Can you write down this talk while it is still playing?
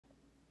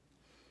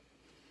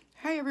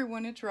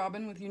everyone, it's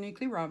Robin with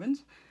Uniquely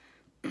Robins.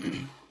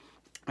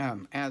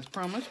 As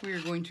promised, we are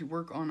going to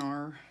work on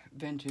our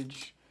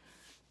vintage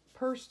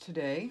purse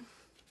today,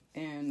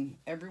 and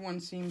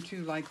everyone seemed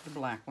to like the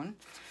black one,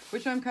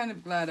 which I'm kind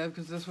of glad of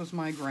because this was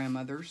my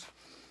grandmother's,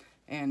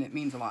 and it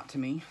means a lot to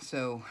me.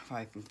 So if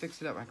I can fix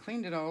it up, I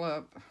cleaned it all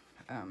up.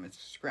 It's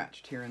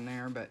scratched here and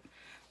there, but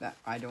that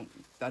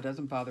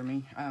doesn't bother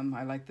me.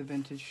 I like the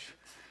vintage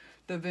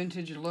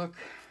look.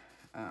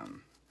 That's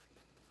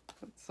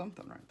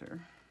something right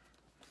there.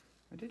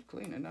 I did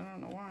clean it. I don't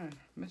know why I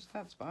missed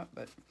that spot,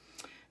 but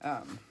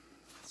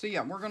so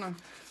yeah, we're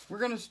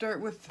gonna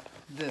start with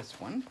this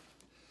one,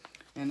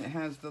 and it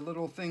has the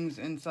little things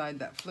inside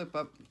that flip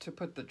up to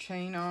put the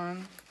chain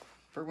on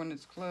for when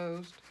it's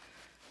closed.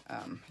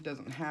 It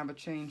doesn't have a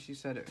chain. She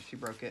said she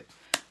broke it.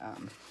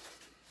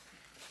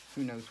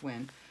 Who knows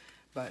when,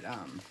 but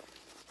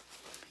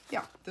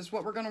yeah, this is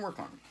what we're gonna work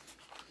on.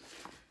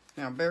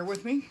 Now bear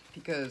with me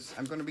because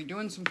I'm gonna be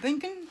doing some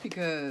thinking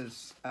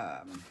because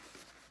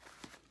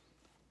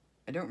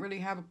I don't really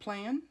have a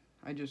plan.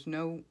 I just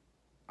know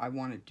I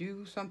want to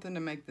do something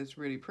to make this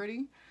really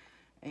pretty,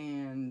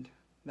 and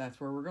that's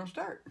where we're going to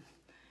start.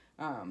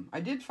 I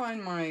did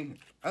find my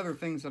other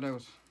things that I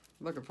was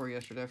looking for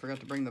yesterday. I forgot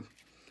to bring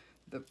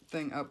the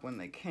thing up when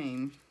they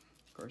came.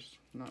 Of course,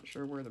 not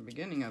sure where the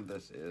beginning of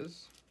this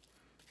is.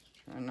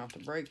 Trying not to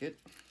break it.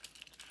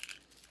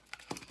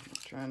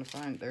 Trying to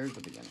find, there's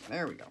the beginning.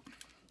 There we go.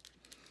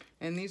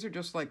 And these are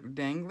just like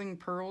dangling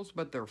pearls,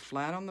 but they're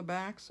flat on the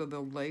back, so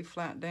they'll lay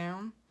flat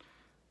down.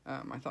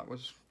 I thought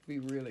was be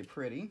really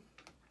pretty.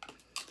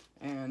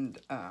 And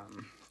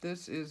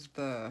this is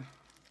the,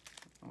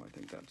 oh, I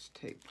think that's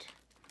taped.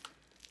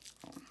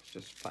 Oh, it's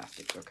just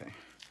plastic, okay.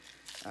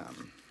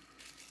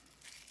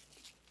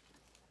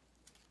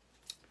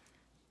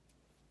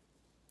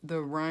 The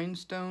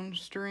rhinestone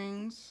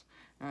strings.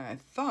 I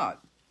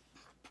thought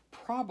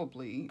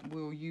probably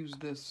we'll use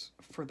this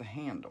for the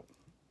handle.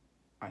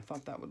 I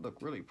thought that would look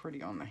really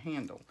pretty on the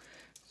handle.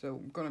 So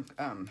I'm gonna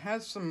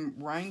has some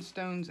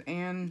rhinestones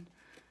and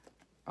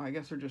I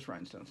guess they're just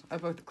rhinestones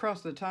up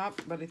across the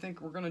top, but I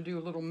think we're going to do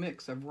a little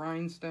mix of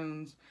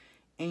rhinestones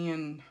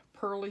and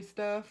pearly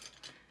stuff.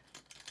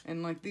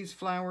 And like these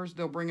flowers,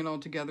 they'll bring it all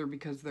together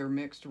because they're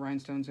mixed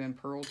rhinestones and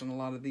pearls, and a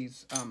lot of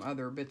these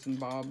other bits and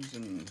bobs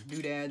and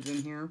doodads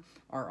in here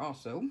are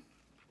also.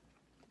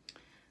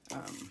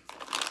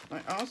 I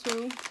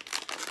also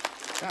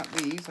got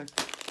these. I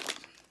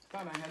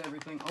thought I had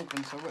everything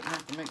open so I wouldn't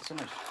have to make so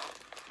much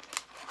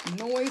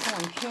noise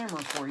on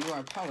camera for you. I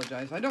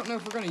apologize. I don't know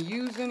if we're going to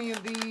use any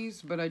of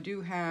these, but I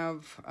do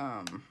have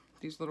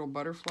these little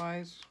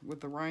butterflies with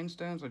the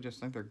rhinestones. I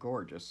just think they're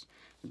gorgeous.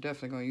 I'm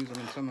definitely going to use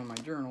them in some of my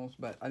journals,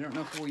 but I don't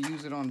know if we'll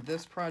use it on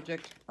this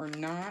project or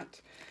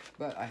not.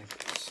 But I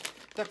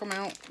stuck them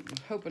out,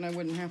 hoping I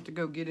wouldn't have to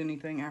go get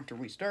anything after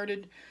we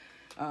started,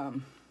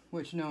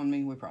 which knowing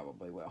me, we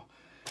probably will,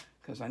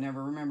 because I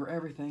never remember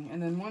everything.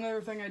 And then one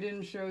other thing I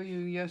didn't show you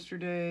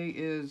yesterday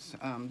is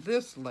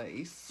this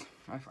lace.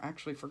 I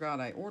actually forgot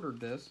I ordered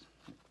this,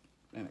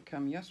 and it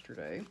come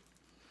yesterday.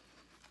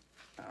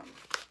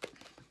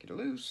 Get it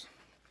loose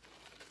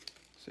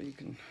so you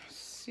can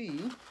see.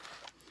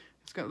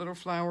 It's got little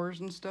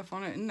flowers and stuff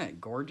on it. Isn't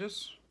that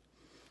gorgeous?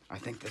 I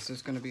think this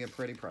is going to be a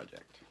pretty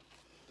project.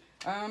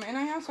 And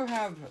I also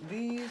have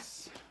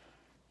these.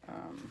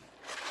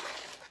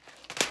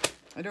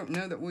 I don't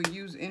know that we'll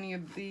use any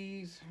of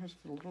these. There's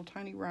a little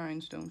tiny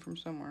rhinestone from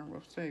somewhere.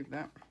 We'll save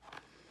that.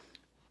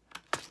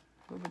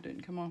 Hope it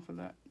didn't come off of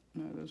that.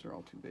 No, those are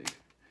all too big.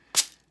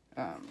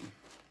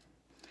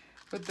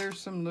 But there's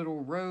some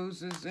little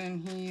roses in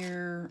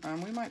here.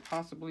 We might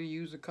possibly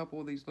use a couple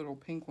of these little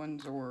pink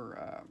ones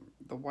or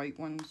the white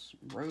ones,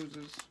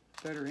 roses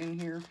that are in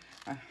here.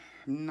 I'm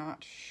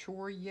not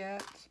sure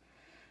yet.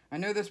 I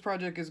know this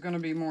project is going to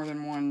be more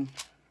than one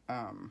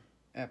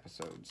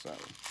episode, so.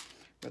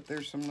 But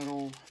there's some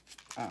little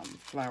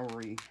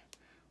flowery,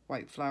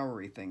 white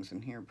flowery things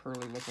in here,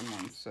 pearly looking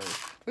ones. So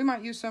we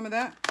might use some of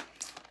that.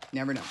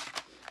 Never know.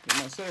 I'm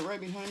going to set it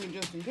right behind me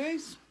just in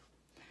case.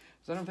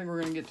 So I don't think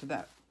we're going to get to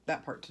that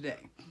part today.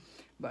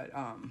 But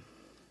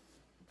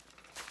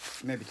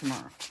maybe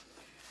tomorrow.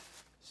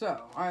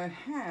 So I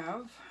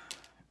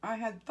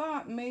had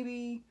thought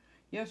maybe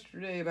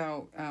yesterday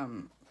about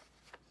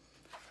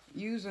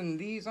using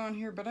these on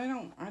here, but I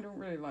don't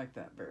really like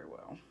that very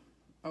well.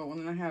 Oh,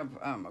 and then I have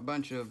a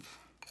bunch of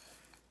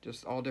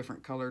just all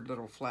different colored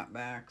little flat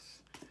backs.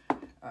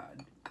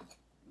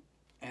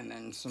 And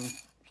then some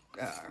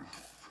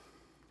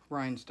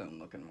rhinestone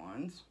looking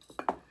ones.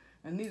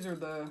 And these are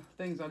the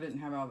things I didn't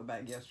have out of the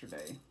bag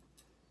yesterday.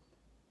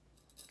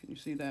 Can you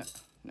see that?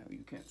 No,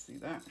 you can't see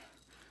that.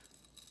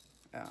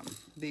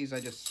 These, I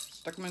just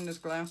stuck them in this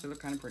glass. They look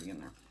kind of pretty in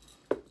there.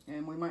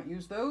 And we might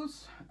use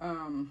those.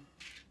 I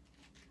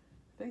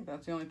think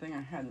that's the only thing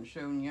I hadn't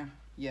shown you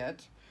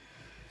yet.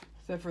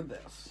 Except for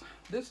this.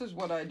 This is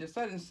what I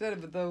decided instead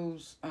of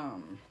those,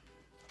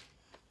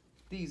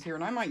 these here.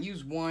 And I might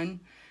use one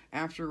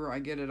after I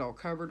get it all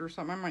covered or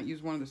something. I might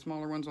use one of the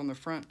smaller ones on the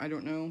front. I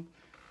don't know.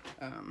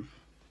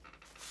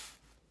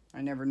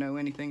 I never know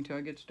anything till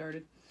I get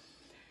started.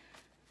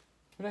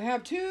 But I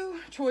have two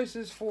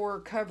choices for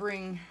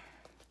covering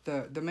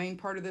the main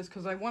part of this,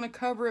 because I want to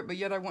cover it, but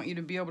yet I want you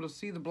to be able to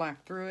see the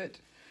black through it.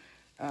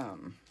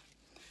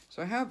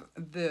 So I have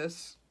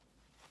this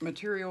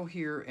material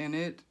here, and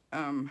it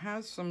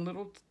has some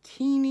little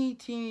teeny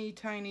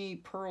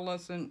tiny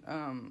pearlescent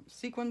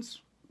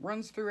sequins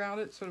runs throughout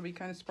it, so it'll be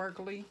kind of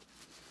sparkly.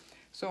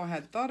 So I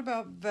had thought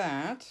about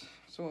that.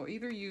 So I'll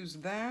either use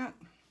that,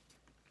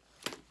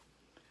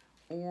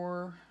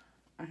 or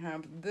I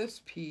have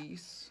this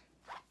piece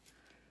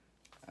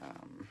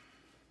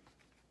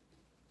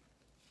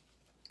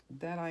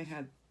that I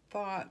had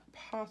thought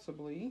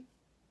possibly,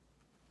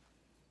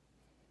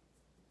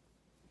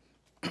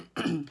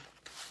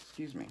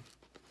 excuse me,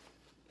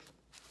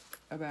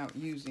 about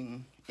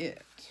using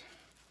it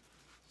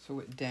so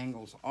it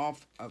dangles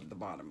off of the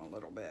bottom a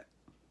little bit.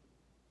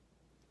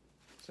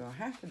 So I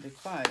have to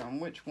decide on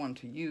which one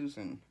to use,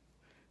 and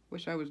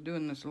wish I was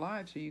doing this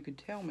live so you could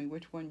tell me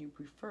which one you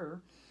prefer.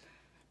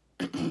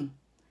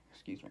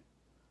 Excuse me.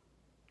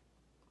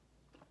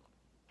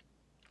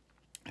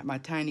 Have my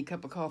tiny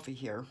cup of coffee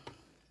here.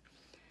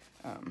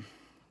 I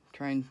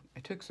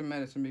took some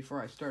medicine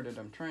before I started.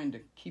 I'm trying to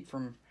keep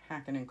from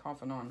hacking and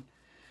coughing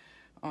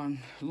on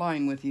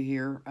line with you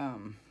here.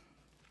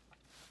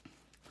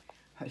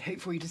 I'd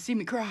hate for you to see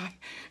me cry.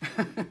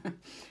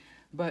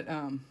 But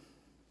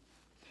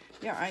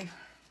yeah,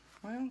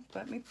 well,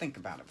 let me think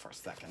about it for a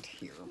second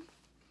here.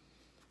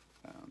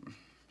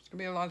 There's gonna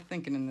be a lot of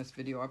thinking in this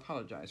video. I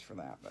apologize for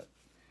that, but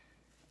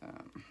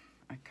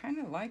I kind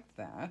of like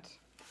that.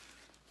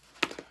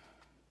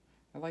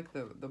 I like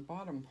the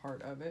bottom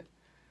part of it,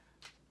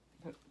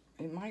 but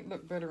it might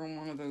look better on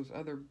one of those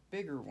other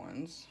bigger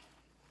ones,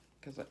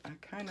 because I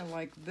kind of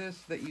like this,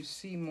 that you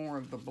see more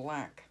of the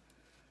black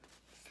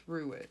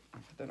through it.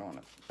 I'll put that on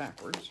it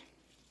backwards.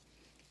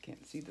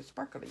 Can't see the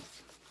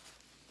sparklies.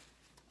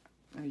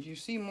 As you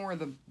see more of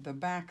the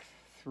back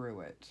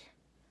through it.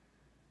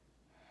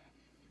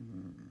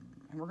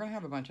 And we're going to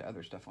have a bunch of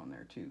other stuff on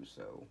there too,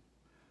 so.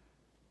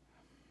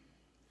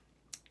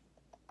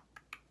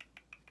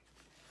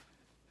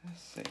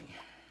 Let's see.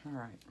 All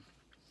right.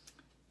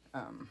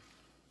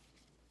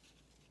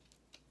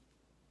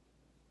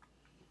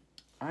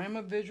 I am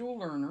a visual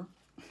learner.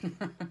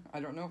 I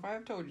don't know if I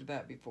have told you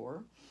that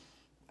before.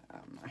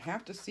 I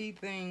have to see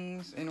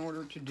things in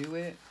order to do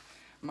it.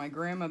 My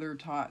grandmother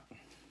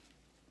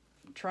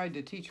tried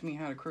to teach me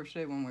how to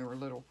crochet when we were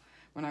little.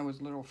 When I was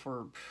little,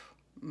 for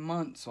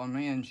months on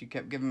end, she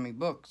kept giving me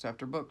books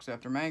after books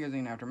after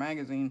magazine after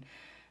magazine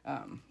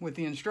with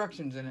the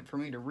instructions in it for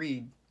me to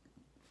read.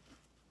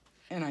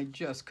 And I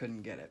just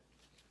couldn't get it.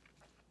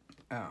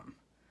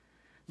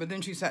 But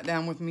then she sat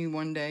down with me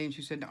one day and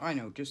she said, I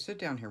know, just sit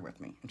down here with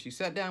me. And she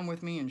sat down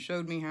with me and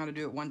showed me how to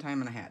do it one time,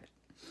 and I had it.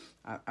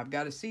 I've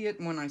got to see it,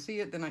 and when I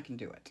see it, then I can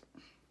do it.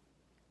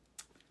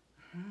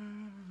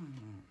 Man.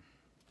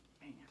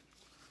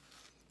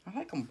 I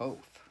like them both.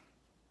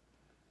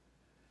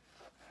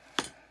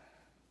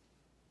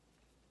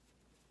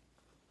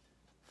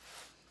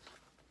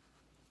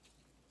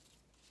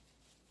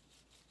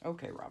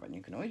 Okay, Robin,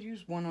 you can always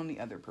use one on the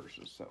other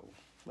purses, so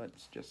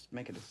let's just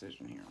make a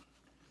decision here.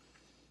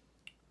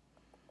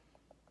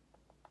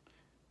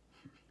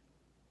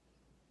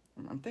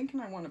 I'm thinking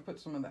I want to put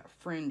some of that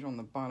fringe on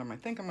the bottom. I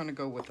think I'm going to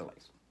go with the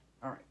lace.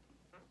 All right.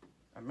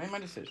 I made my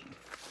decision.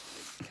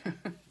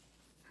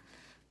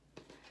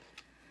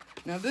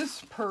 Now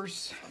this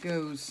purse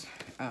goes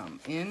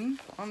in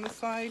on the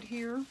side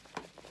here.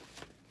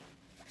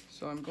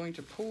 So I'm going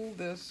to pull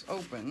this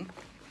open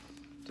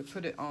to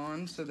put it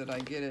on so that I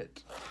get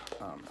it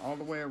all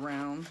the way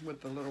around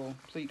with the little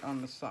pleat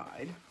on the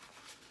side.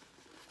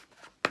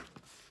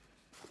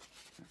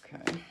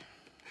 Okay.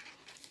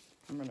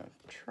 I'm going to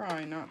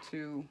try not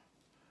to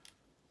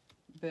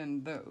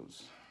bend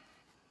those.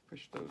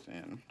 Push those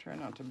in. Try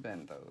not to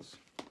bend those.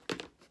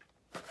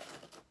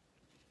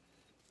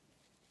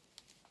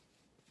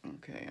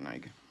 Okay, and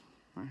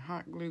my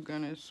hot glue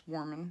gun is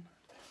warming.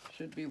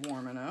 Should be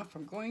warm enough.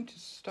 I'm going to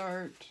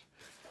start,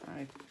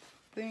 I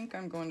think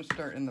I'm going to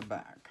start in the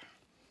back.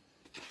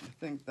 I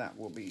think that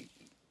will be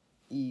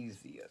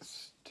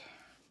easiest.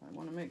 I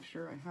want to make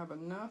sure I have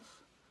enough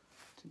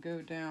to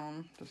go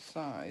down the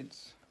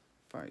sides.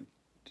 If I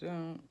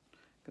don't,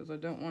 because I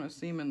don't want to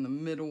seam in the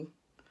middle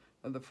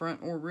of the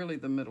front, or really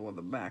the middle of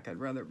the back. I'd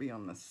rather it be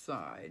on the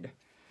side.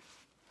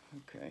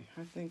 Okay,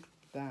 I think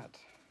that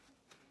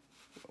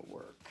will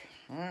work.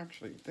 I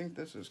actually think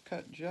this is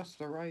cut just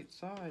the right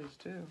size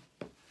too.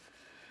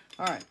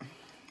 All right,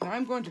 now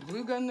I'm going to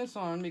glue gun this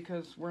on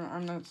because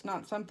it's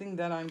not something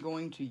that I'm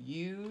going to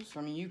use.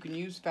 I mean, you can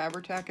use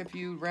Fabri-Tac if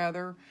you'd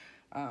rather.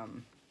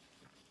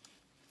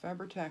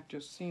 Fabri-Tac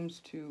just seems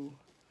to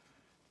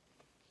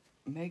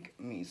make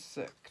me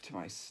sick to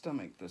my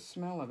stomach. The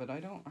smell of it, I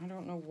don't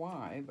know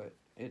why, but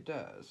it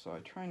does. So I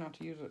try not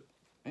to use it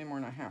any more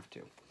than I have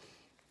to.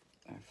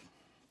 I've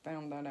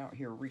found that out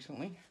here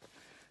recently.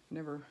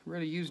 Never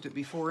really used it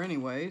before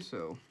anyway,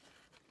 so.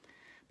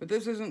 But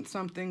this isn't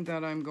something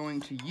that I'm going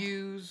to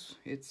use.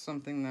 It's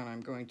something that I'm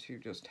going to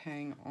just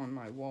hang on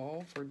my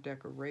wall for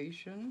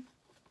decoration.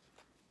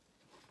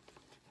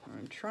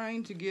 I'm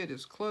trying to get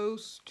as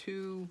close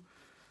to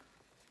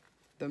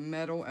the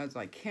metal as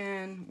I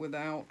can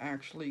without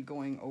actually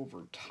going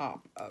over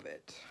top of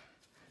it.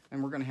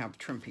 And we're going to have a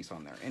trim piece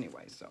on there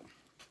anyway, so.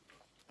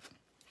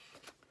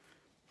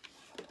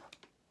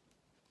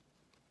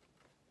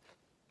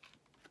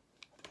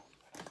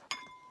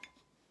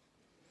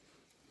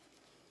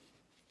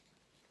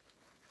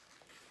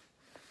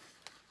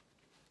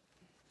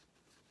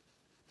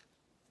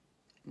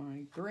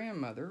 My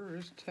grandmother,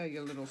 just tell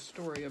you a little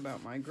story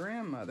about my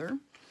grandmother.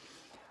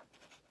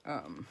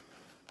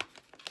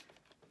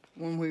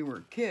 When we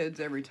were kids,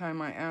 every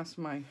time I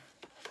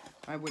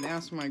would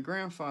ask my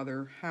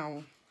grandfather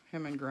how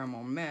him and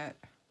Grandma met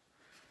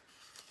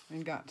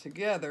and got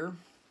together,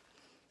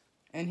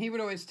 and he would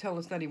always tell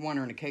us that he won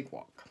her in a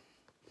cakewalk.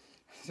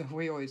 So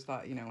we always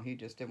thought, you know, he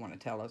just didn't want to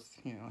tell us.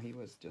 You know, he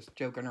was just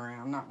joking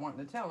around, not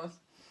wanting to tell us.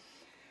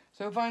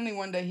 So finally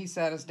one day he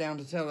sat us down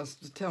to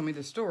tell me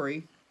the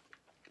story.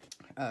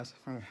 I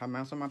have a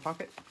mouse in my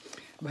pocket,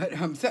 but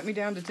set me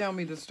down to tell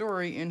me the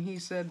story, and he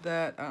said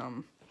that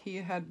he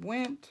had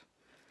went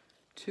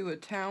to a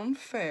town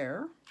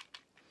fair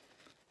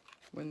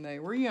when they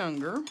were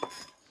younger,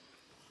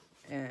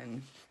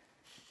 and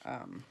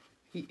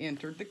he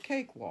entered the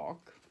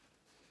cakewalk,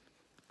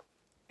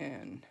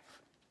 and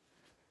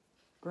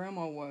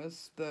Grandma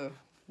was the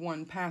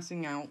one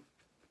passing out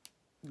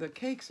the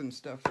cakes and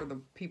stuff for the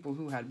people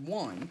who had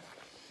won,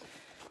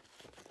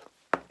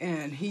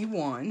 and he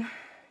won.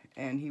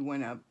 And he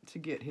went up to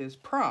get his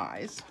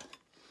prize,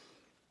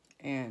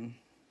 and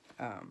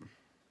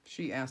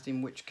she asked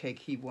him which cake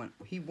he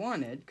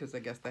wanted, because I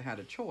guess they had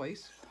a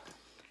choice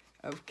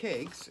of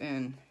cakes,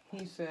 and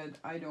he said,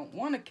 "I don't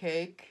want a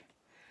cake.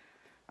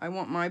 I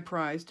want my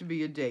prize to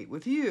be a date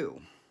with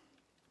you."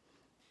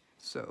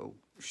 So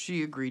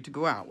she agreed to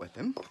go out with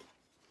him,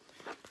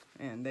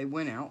 and they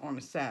went out on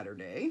a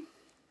Saturday,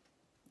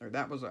 or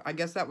I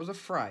guess that was a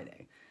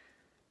Friday,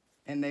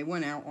 and they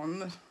went out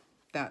on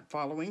that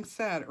following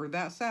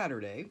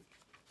Saturday,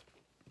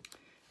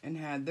 and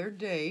had their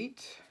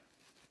date,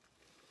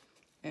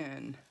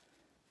 and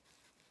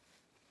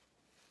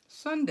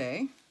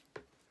Sunday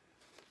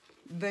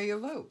they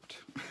eloped.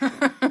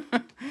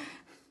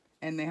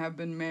 And they had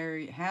been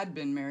married,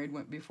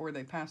 before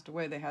they passed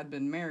away, they had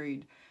been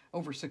married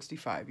over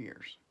 65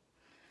 years.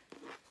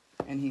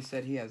 And he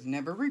said he has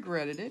never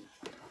regretted it.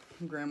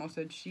 Grandma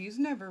said she's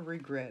never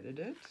regretted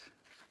it.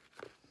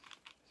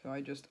 So I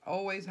just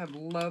always have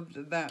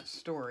loved that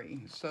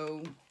story.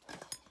 So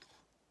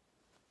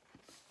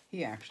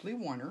he actually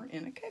won her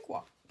in a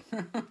cakewalk.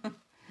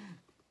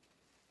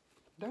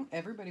 Don't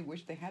everybody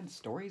wish they had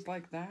stories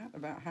like that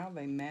about how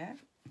they met?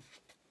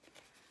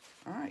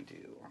 I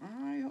do.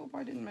 I hope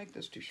I didn't make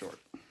this too short.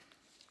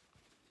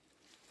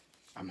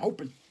 I'm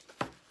hoping.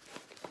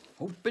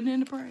 Hoping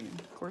and praying.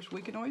 Of course,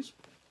 we can always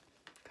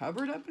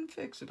cover it up and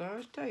fix it. I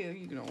always tell you,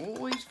 you can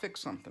always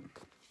fix something.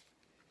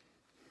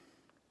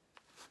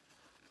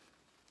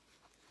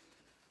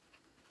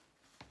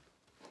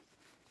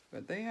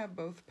 But they have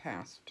both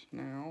passed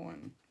now,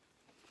 and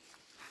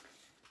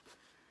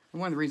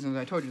one of the reasons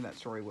I told you that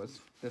story was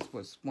this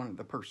was one of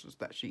the purses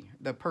that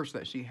the purse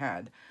that she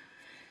had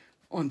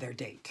on their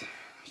date.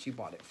 She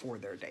bought it for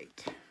their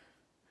date,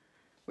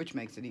 which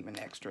makes it even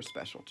extra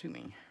special to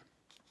me.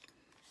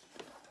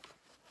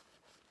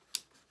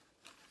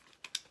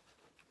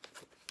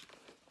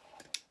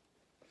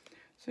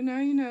 So now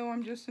you know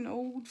I'm just an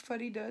old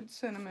fuddy-dud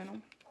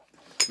sentimental.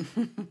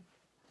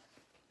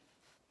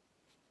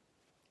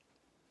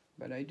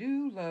 But I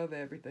do love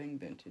everything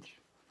vintage.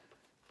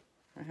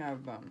 I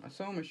have a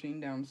sewing machine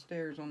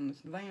downstairs on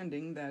this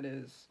landing that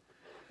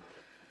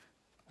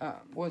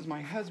was my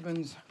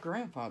husband's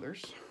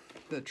grandfather's,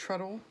 the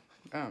Treadle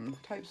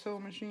type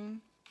sewing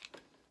machine.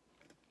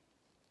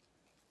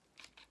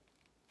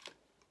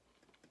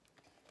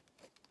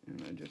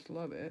 And I just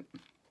love it. As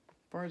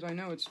far as I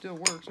know, it still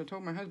works. I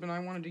told my husband I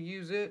wanted to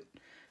use it.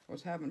 I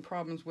was having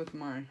problems with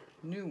my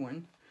new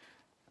one.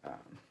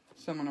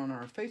 Someone on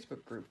our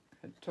Facebook group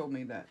had told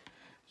me that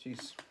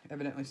she's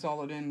evidently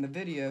saw it in the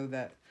video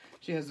that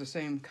she has the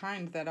same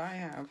kind that I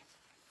have.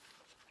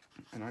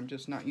 And I'm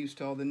just not used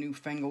to all the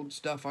newfangled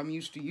stuff. I'm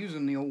used to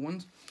using the old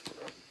ones.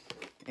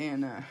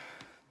 And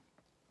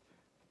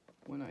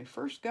when I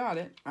first got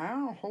it,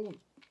 I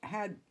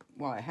had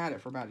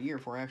it for about a year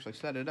before I actually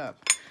set it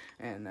up.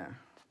 And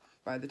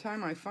by the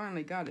time I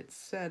finally got it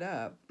set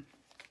up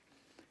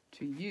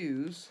to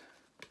use,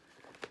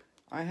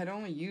 I had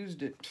only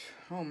used it,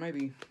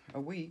 maybe a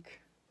week.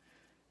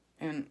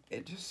 And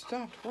it just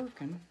stopped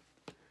working.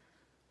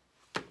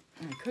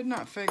 And I could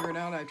not figure it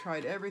out. I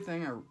tried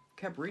everything. I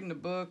kept reading the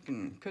book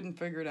and couldn't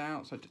figure it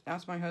out. So I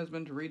asked my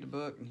husband to read the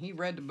book. And he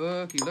read the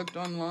book. He looked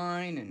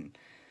online. And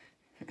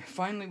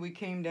finally we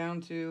came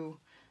down to...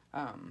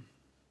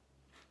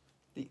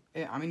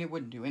 it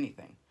wouldn't do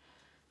anything.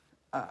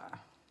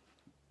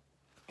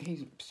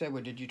 he said,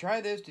 well, did you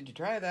try this? Did you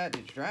try that?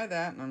 Did you try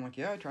that? And I'm like,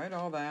 yeah, I tried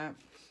all that.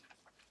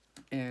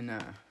 And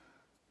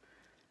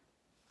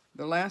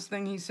the last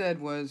thing he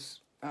said was,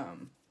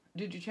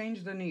 did you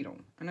change the needle?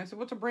 And I said,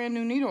 what's a brand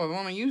new needle? I've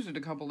only used it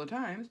a couple of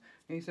times.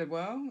 And he said,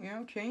 well, you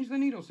know, change the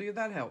needle, see if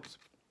that helps.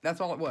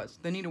 That's all it was.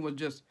 The needle was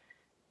just,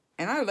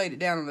 and I laid it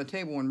down on the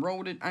table and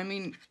rolled it. I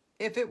mean,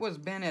 if it was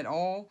bent at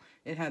all,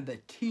 it had the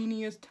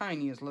teeniest,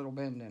 tiniest little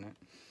bend in it.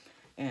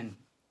 And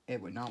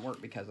it would not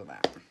work because of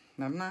that.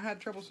 And I've not had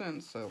trouble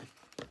since, so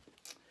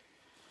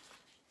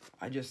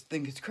I just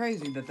think it's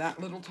crazy that that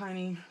little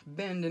tiny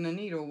bend in a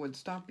needle would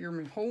stop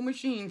your whole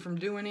machine from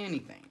doing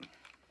anything.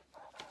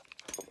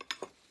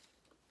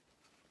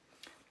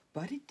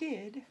 But it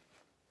did.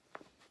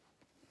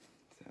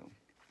 So,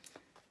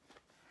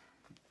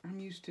 I'm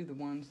used to the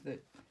ones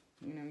that,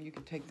 you know, you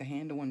could take the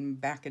handle and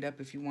back it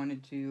up if you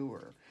wanted to,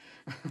 or...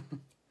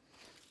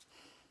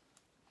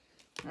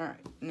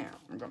 Alright, now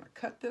I'm going to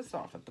cut this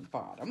off at the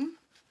bottom.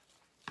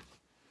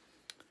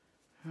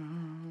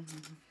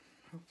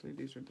 Hopefully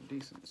these are the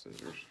decent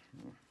scissors.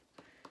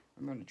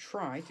 I'm going to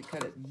try to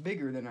cut it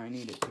bigger than I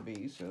need it to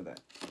be so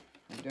that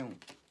I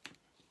don't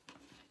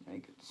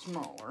make it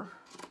smaller.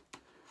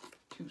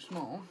 Too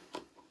small.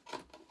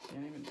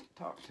 Can't even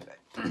talk today.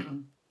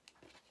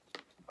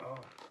 Oh,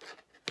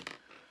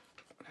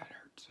 that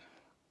hurts.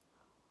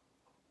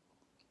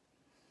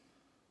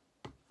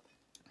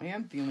 I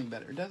am feeling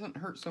better. It doesn't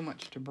hurt so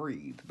much to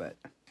breathe, but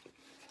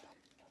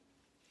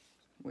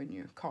when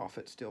you cough,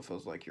 it still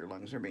feels like your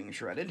lungs are being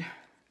shredded.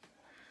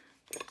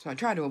 So I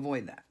try to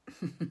avoid that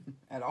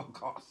at all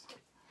costs.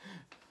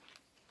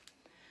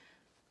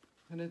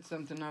 But it's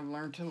something I've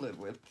learned to live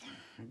with.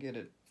 I get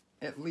it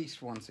at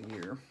least once a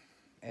year,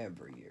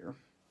 every year.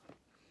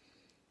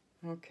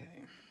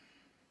 Okay.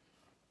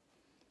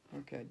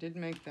 Okay, I did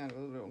make that a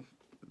little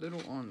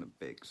on the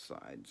big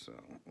side, so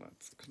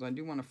let's, because I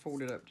do want to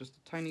fold it up just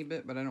a tiny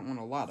bit, but I don't want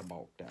a lot of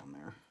bulk down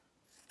there.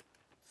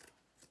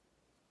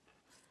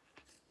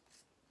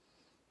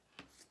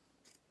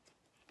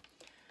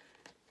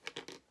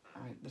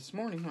 Alright, this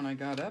morning when I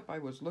got up, I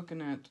was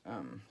looking at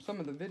some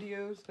of the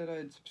videos that I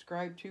had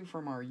subscribed to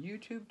from our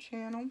YouTube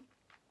channel.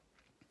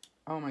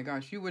 Oh my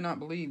gosh, you would not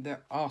believe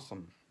that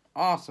awesome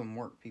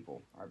work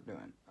people are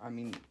doing. I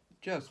mean,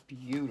 just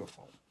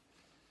beautiful.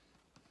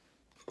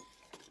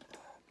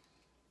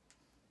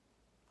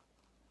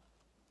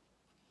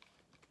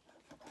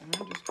 And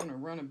I'm just going to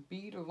run a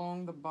bead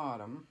along the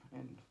bottom,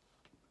 and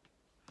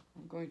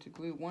I'm going to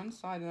glue one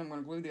side, and I'm going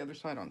to glue the other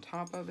side on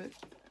top of it.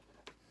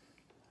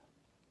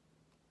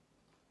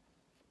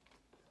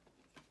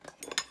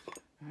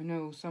 I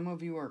know some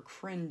of you are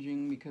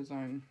cringing because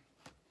I'm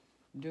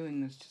doing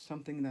this to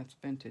something that's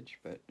vintage,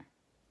 but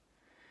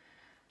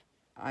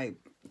I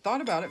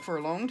thought about it for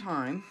a long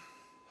time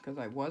because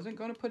I wasn't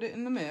going to put it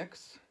in the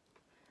mix.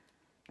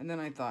 And then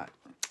I thought,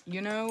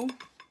 you know,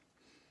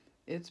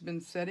 it's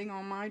been sitting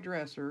on my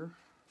dresser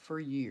for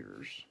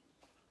years.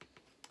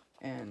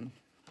 And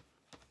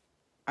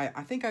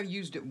I think I've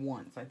used it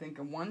once. I think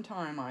one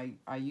time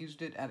I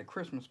used it at a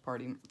Christmas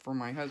party for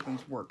my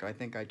husband's work. I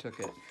think I took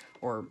it,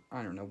 or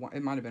I don't know,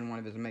 it might have been one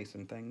of his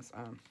Mason things,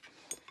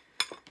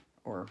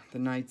 or the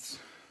Knights,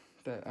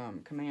 the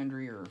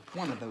Commandery, or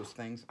one of those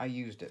things. I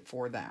used it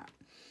for that.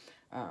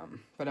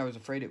 But I was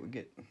afraid it would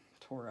get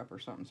tore up or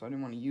something, so I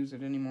didn't want to use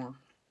it anymore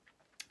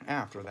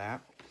after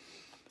that.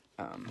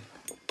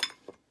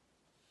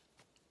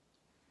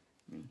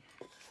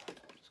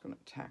 Just going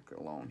to tack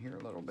along here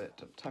a little bit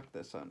to tuck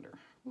this under.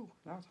 Ooh,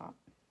 that was hot.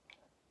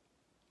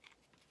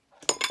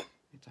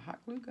 It's a hot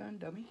glue gun,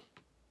 dummy.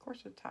 Of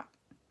course it's hot.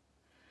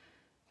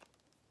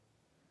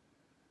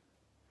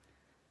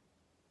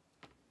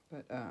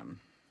 But,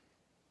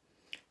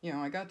 you know,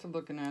 I got to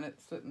looking at it,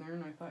 sitting there,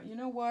 and I thought, you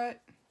know what?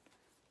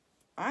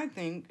 I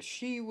think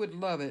she would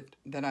love it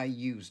that I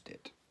used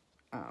it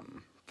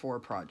for a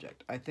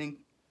project. I think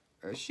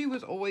she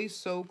was always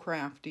so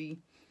crafty.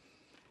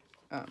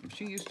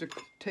 She used to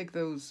take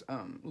those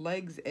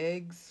legs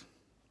eggs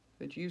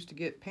that you used to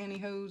get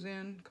pantyhose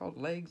in, called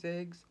legs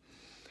eggs,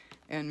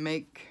 and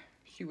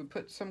she would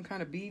put some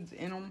kind of beads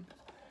in them,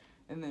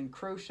 and then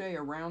crochet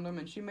around them,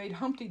 and she made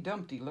Humpty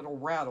Dumpty little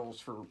rattles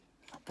for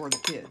the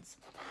kids.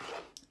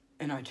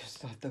 And I just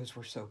thought those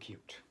were so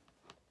cute.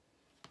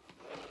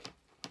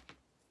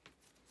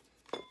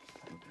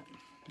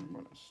 I'm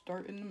going to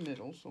start in the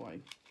middle so I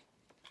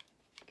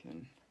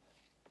can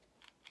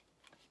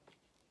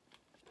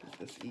get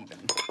this even.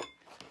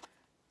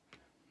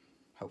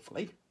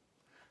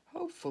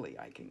 Hopefully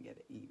I can get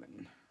it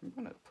even. I'm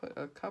going to put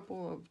a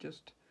couple of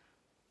just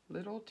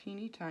little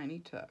teeny tiny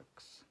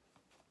tucks.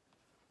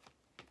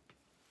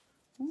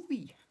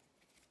 Ooh-wee.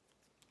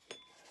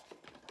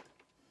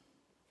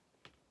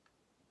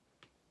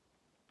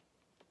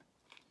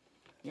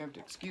 You have to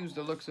excuse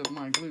the looks of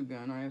my glue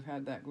gun. I have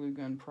had that glue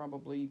gun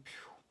probably,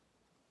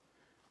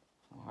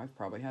 I've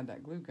probably had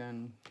that glue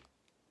gun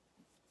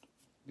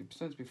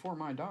since before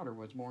my daughter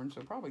was born,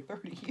 so probably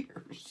 30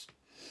 years.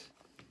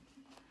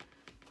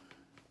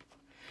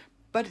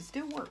 But it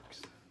still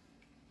works.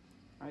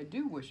 I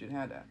do wish it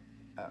had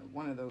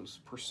one of those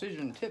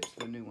precision tips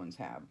the new ones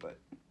have, but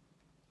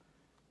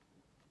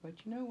you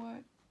know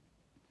what?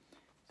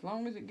 As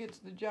long as it gets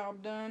the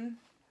job done,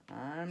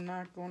 I'm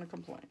not going to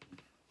complain.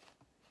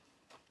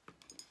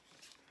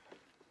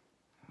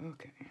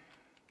 Okay.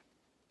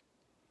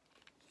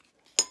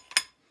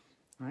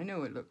 I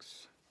know it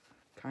looks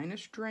kind of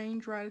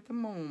strange right at the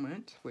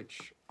moment,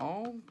 which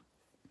all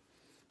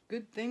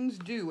good things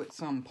do at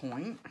some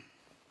point.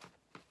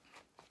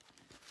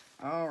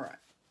 All right.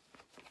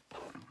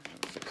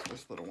 Let's fix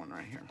this little one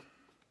right here.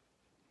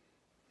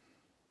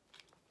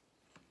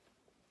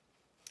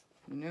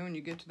 You know, when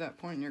you get to that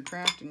point in your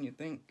craft and you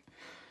think,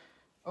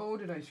 oh,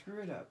 did I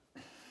screw it up?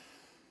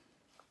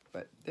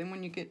 But then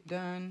when you get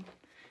done,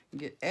 and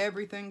get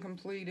everything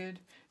completed,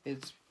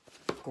 it's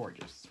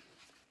gorgeous.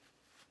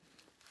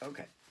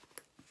 Okay.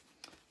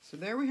 So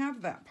there we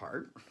have that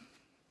part.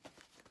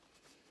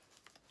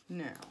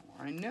 Now,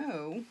 I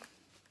know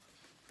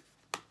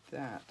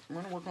that I'm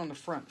going to work on the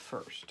front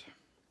first.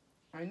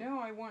 I know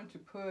I want to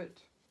put,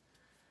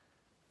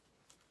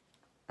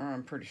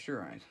 I'm pretty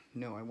sure I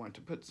know I want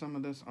to put some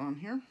of this on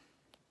here.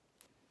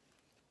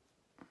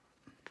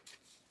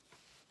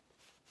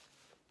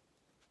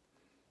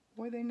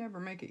 Boy, they never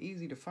make it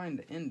easy to find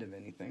the end of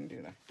anything,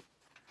 do they?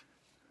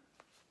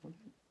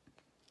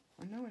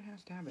 I know it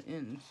has to have an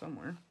end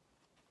somewhere.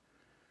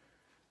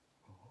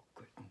 Oh,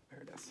 good. Oh, there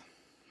it is.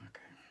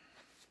 Okay.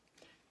 Just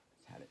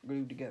had it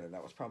glued together.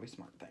 That was probably a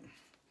smart thing.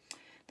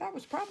 That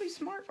was probably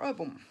smart of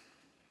them.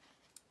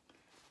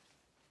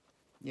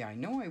 Yeah, I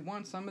know I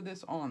want some of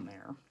this on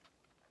there.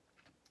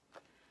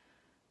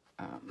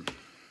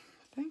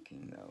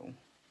 Thinking, though,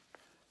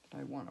 that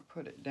I want to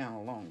put it down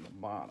along the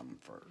bottom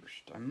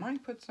first. I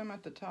might put some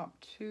at the top,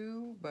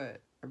 too,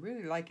 but I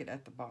really like it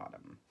at the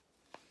bottom.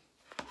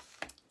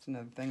 That's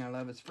another thing I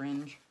love is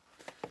fringe.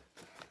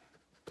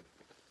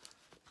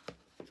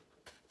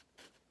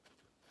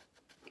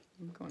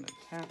 I'm going to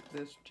tap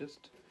this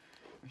just...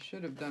 I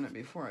should have done it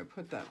before I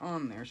put that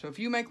on there. So if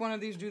you make one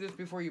of these, do this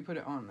before you put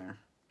it on there.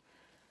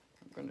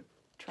 I'm going to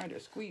try to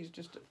squeeze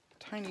just a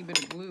tiny bit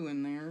of glue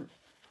in there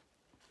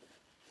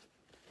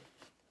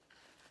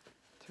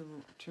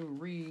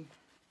to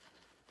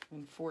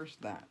reinforce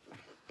that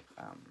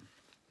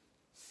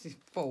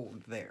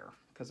fold there,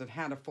 because it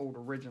had a fold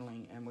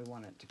originally and we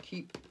want it to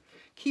keep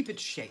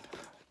its shape.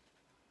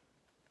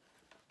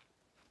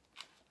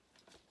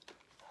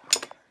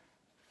 There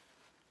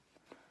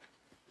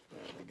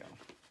we go.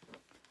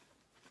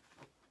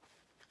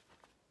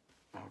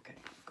 Okay,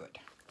 good.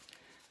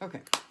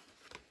 Okay,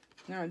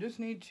 now I just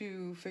need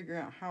to figure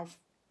out how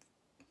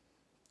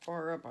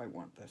far up I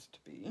want this to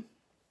be.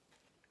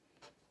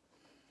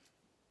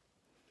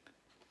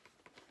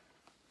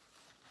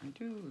 I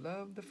do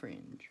love the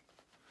fringe.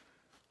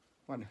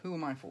 Who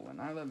am I fooling?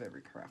 I love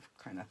every craft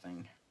kind of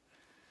thing.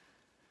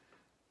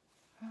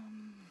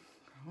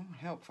 It'll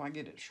help if I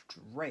get it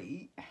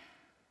straight.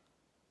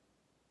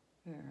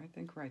 There, I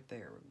think right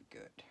there would be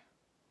good.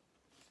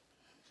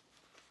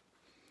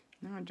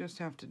 Now I just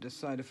have to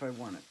decide if I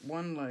want it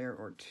one layer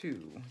or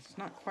two. It's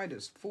not quite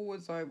as full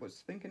as I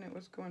was thinking it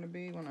was going to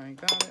be when I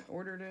got it,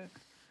 ordered it.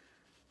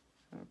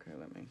 Okay,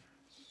 let me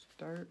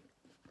start.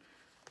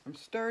 I'm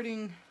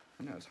starting...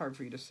 I know it's hard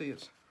for you to see.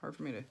 It's hard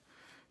for me to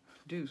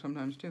do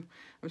sometimes too.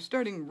 I'm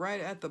starting right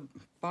at the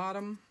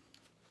bottom.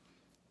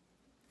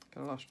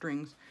 Got a lot of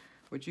strings,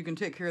 which you can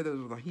take care of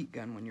those with a heat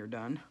gun when you're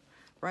done.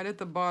 Right at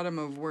the bottom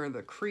of where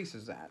the crease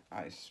is at,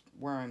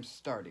 where I'm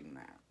starting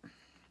that.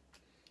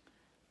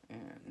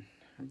 And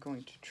I'm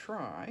going to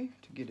try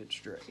to get it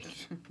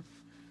straight.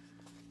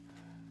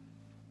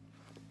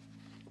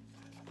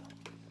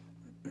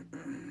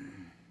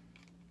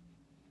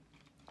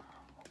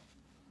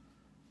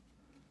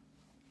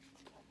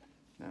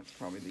 That's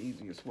probably the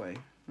easiest way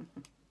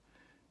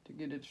to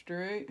get it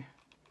straight.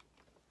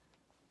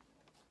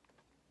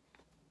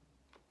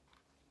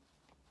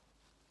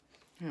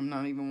 I'm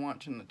not even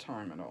watching the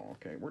time at all.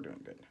 Okay, we're doing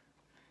good.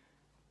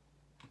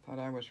 I thought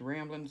I was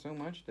rambling so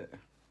much that, of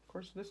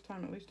course, this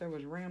time at least I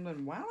was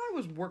rambling while I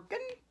was working.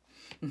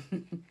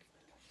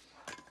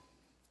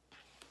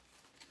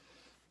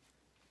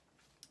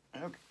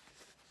 Okay.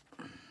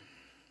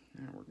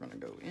 Now we're going to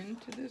go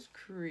into this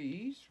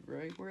crease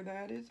right where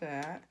that is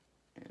at.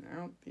 And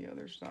out the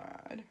other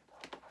side.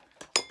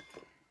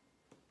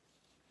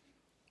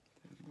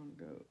 I'm going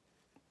to go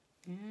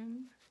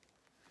in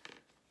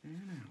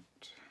and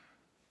out.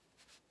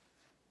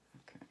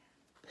 Okay.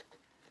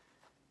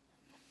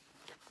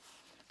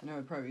 I know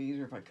it'd probably be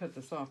easier if I cut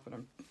this off, but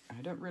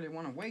I don't really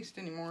want to waste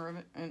any more of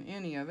it, and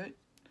any of it.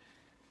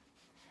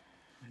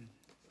 And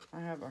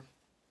I have a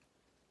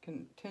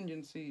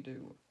contingency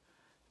to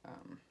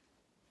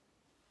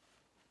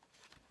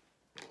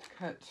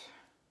cut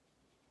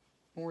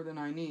more than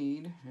I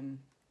need, and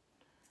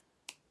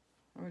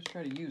I always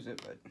try to use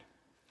it, but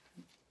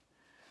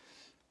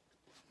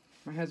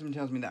my husband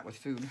tells me that with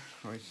food.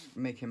 I always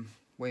make him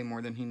way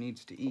more than he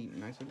needs to eat,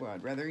 and I said, well,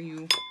 I'd rather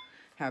you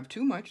have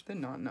too much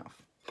than not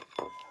enough.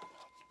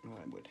 Well,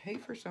 I would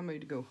hate for somebody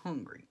to go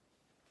hungry.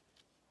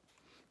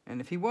 And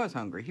if he was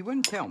hungry, he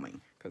wouldn't tell me,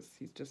 because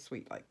he's just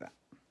sweet like that.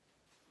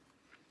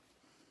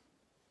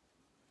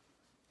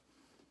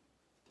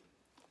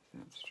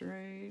 That's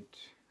straight,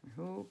 I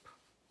hope.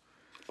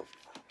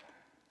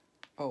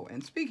 Oh,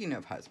 and speaking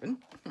of husband,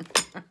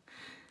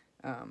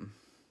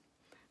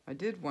 I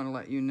did want to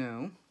let you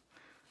know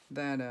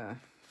that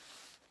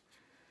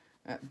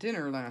at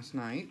dinner last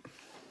night,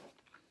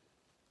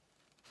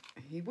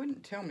 he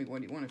wouldn't tell me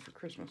what he wanted for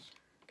Christmas.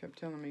 Kept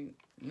telling me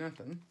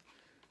nothing.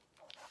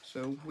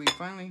 So we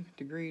finally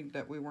agreed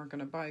that we weren't going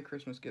to buy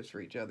Christmas gifts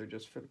for each other,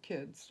 just for the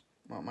kids.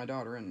 Well, my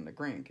daughter and the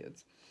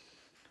grandkids.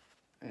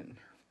 And,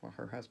 well,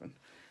 her husband.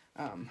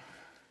 But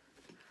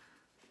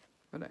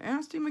I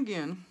asked him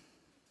again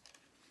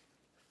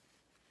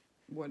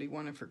what he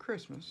wanted for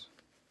Christmas.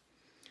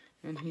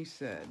 And he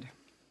said,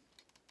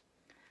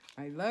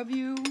 I love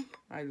you.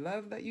 I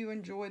love that you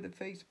enjoy the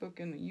Facebook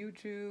and the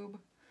YouTube.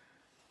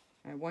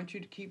 I want you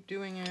to keep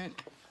doing it.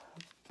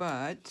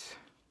 But...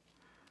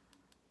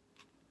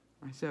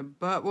 I said,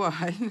 but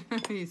what?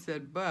 He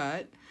said,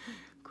 but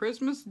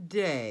Christmas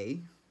Day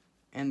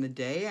and the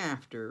day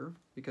after,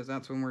 because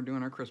that's when we're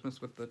doing our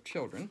Christmas with the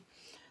children,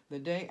 the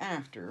day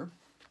after,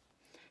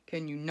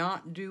 can you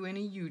not do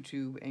any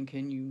YouTube and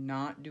can you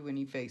not do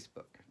any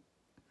Facebook?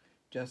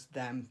 Just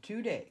them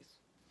 2 days.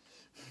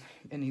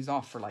 And he's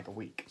off for like a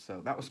week,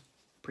 so that was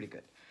pretty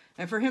good.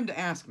 And for him to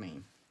ask me,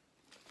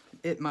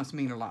 it must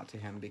mean a lot to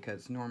him,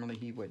 because normally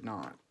he would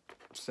not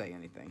say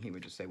anything. He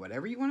would just say,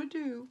 whatever you want to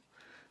do.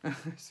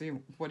 See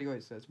what he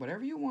always says,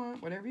 whatever you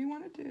want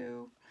to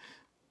do.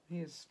 He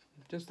is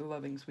just a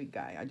loving, sweet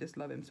guy. I just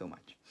love him so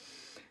much.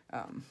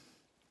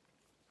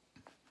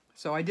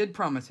 So I did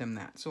promise him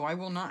that. So I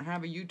will not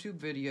have a YouTube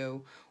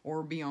video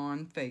or be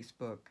on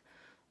Facebook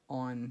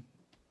on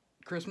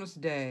Christmas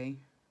Day.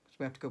 So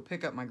we have to go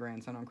pick up my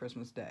grandson on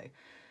Christmas Day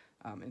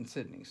in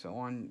Sydney. So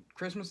on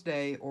Christmas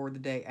Day or the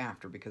day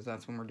after, because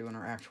that's when we're doing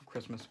our actual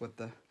Christmas with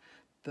the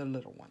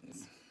little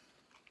ones.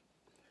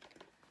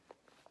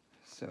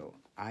 So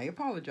I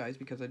apologize,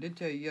 because I did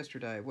tell you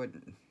yesterday I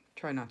wouldn't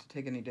try not to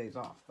take any days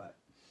off, but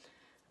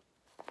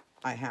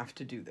I have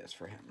to do this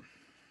for him.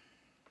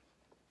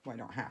 Well, I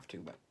don't have to,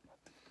 but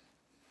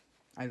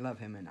I love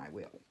him and I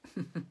will.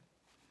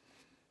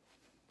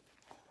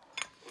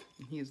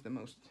 He is the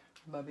most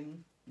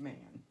loving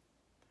man.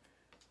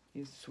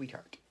 He's a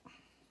sweetheart.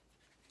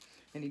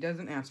 And he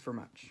doesn't ask for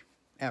much,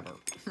 ever.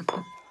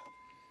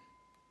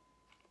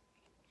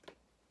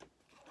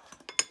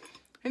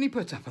 And he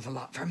puts up with a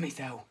lot from me,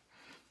 though.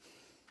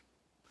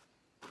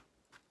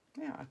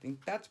 Yeah, I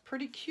think that's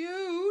pretty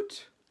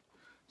cute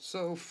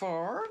so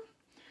far.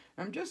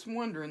 I'm just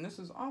wondering, this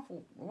is a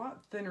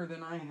lot thinner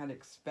than I had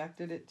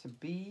expected it to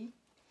be.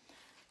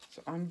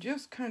 So I'm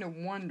just kind of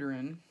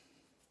wondering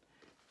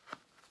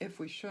if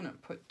we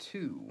shouldn't put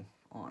 2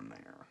 on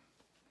there.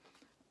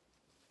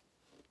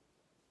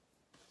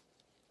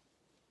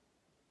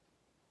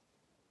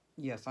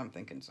 Yes, I'm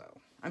thinking so.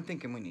 I'm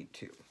thinking we need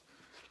 2.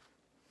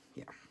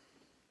 Yeah.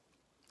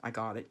 I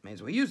got it. May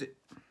as well use it.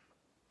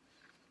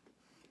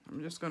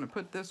 I'm just going to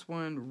put this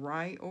one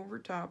right over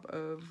top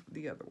of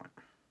the other one.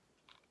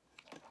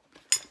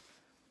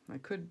 I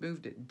could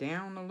moved it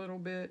down a little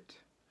bit,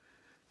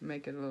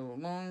 make it a little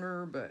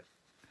longer, but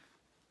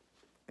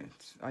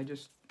it's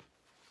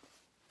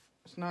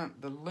not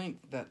the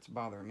length that's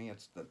bothering me,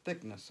 it's the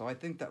thickness. So I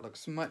think that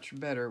looks much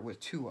better with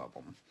 2 of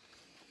them.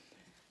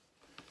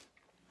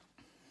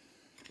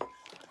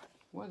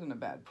 Wasn't a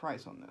bad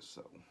price on this,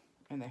 so.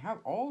 And they have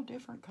all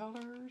different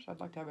colors.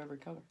 I'd like to have every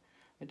color.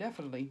 I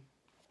definitely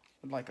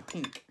would like a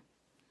pink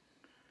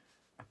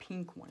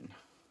one,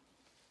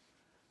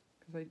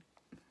 because I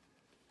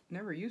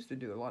never used to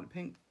do a lot of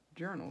pink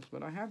journals,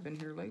 but I have been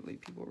here lately.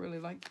 People really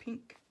like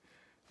pink.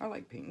 I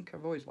like pink.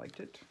 I've always liked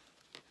it.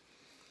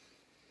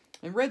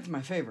 And red's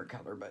my favorite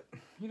color, but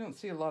you don't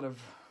see a lot of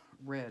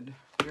red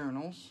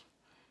journals.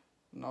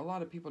 And a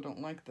lot of people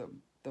don't like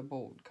the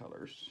bold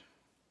colors.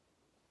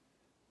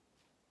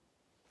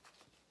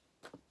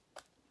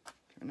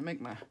 Trying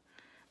to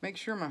make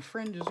sure my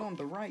fringe is on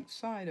the right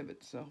side of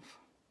itself.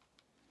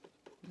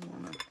 I don't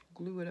want to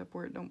glue it up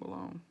where it don't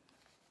belong.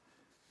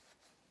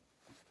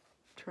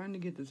 Trying to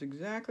get this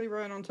exactly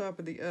right on top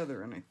of the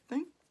other, and I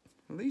think,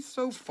 at least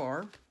so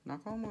far,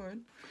 knock on wood,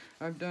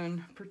 I've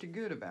done pretty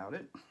good about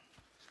it.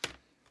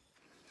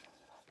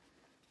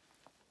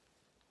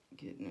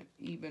 Getting it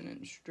even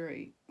and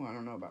straight. Well, I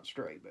don't know about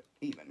straight, but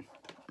even.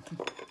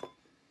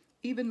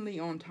 Evenly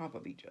on top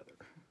of each other.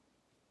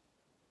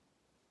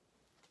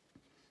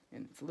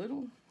 And it's a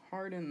little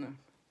hard in the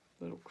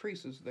little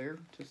creases there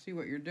to see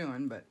what you're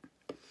doing, but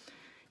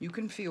you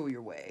can feel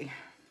your way.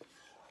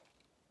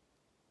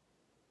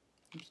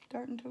 I'm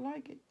starting to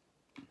like it.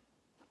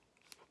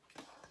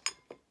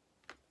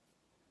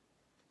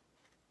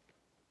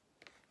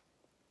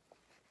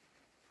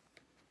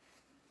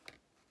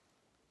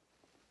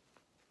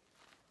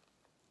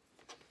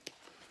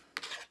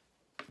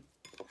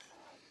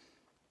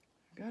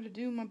 I gotta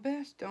do my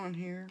best on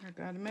here. I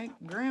gotta make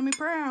Grammy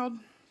proud.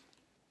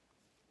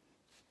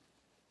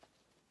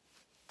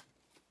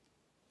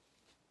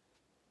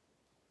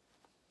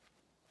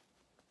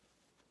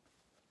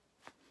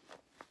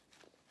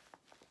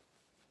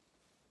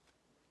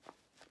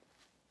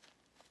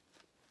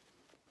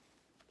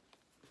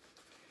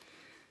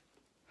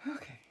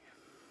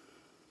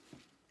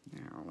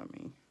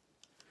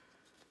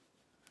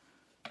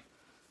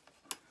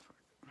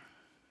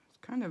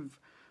 kind of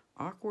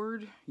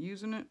awkward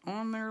using it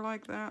on there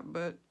like that,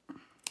 but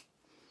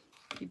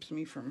keeps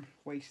me from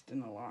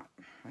wasting a lot.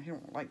 I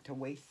don't like to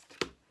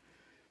waste.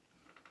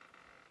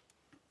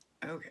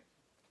 Okay,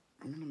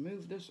 I'm gonna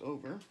move this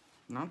over.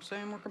 Not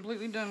saying we're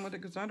completely done with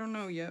it because I don't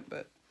know yet,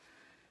 but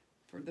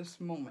for this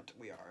moment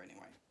we are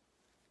anyway.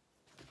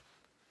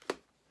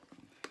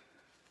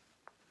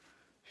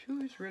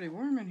 Phew, it's really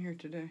warm in here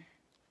today.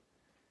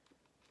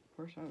 Of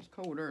course, I was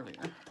cold earlier.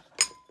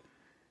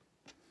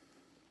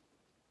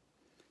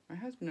 My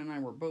husband and I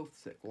were both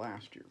sick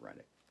last year,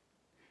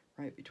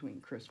 right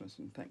between Christmas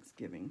and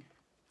Thanksgiving.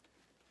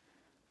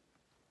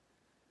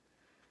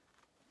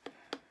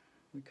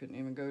 We couldn't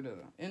even go to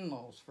the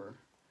in-laws for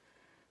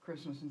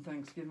Christmas and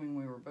Thanksgiving.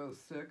 We were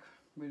both sick.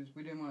 We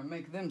didn't want to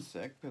make them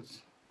sick because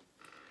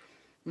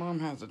Mom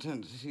has a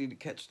tendency to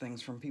catch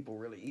things from people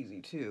really easy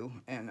too,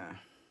 and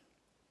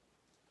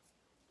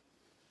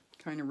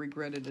kind of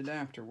regretted it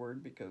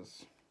afterward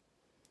because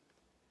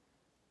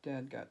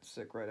Dad got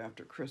sick right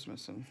after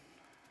Christmas and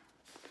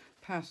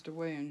passed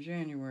away in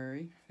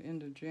January,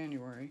 end of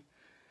January.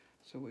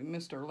 So we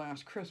missed our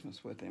last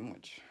Christmas with him,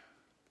 which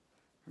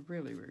I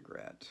really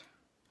regret.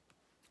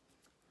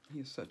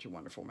 He's such a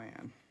wonderful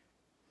man.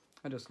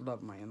 I just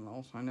love my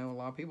in-laws. I know a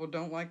lot of people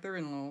don't like their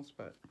in-laws,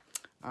 but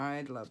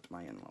I loved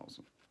my in-laws.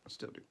 I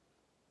still do.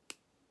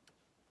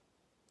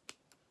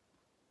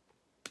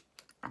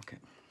 Okay.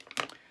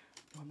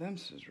 Well, them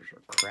scissors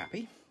are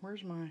crappy.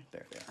 Where's my...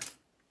 There they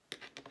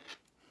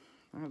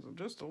are. There's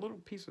just a little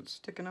piece that's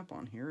sticking up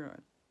on here.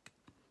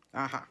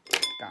 Aha.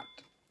 Got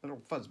it.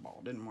 Little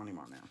fuzzball. Didn't want him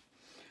on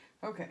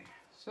there. Okay.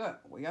 So,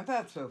 we got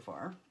that so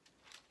far.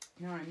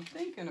 Now, I'm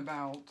thinking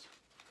about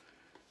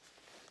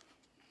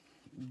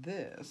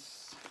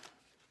this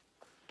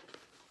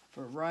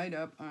for right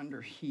up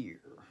under here.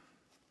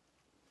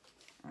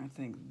 I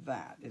think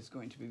that is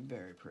going to be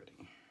very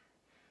pretty.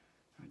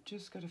 I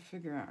just got to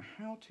figure out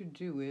how to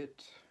do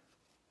it.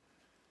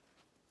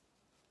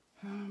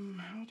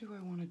 How do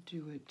I want to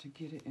do it to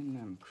get it in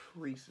them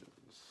creases?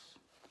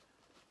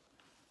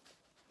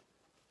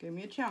 Give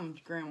me a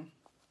challenge, Grandma.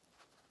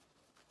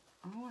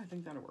 Oh, I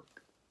think that'll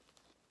work.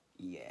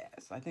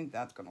 Yes, I think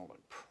that's going to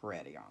look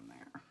pretty on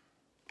there.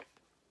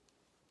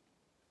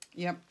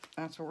 Yep,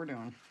 that's what we're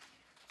doing.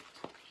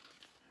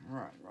 All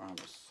right, we'll have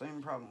the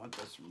same problem with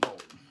this roll.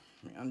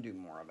 Let me undo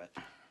more of it.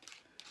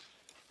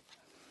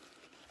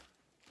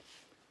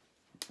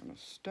 I'm going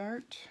to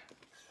start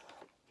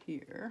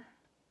here.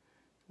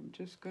 I'm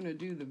just going to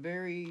do the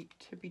very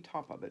tippy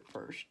top of it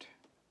first.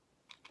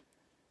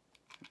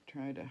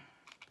 Try to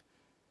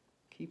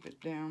keep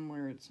it down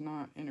where it's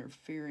not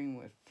interfering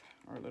with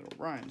our little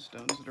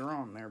rhinestones that are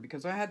on there,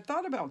 because I had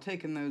thought about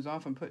taking those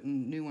off and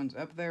putting new ones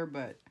up there,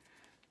 but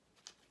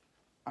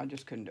I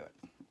just couldn't do it.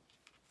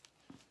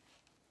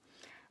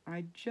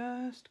 I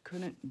just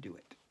couldn't do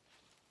it.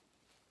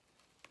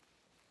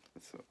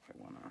 So I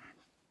want to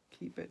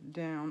keep it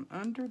down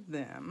under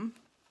them.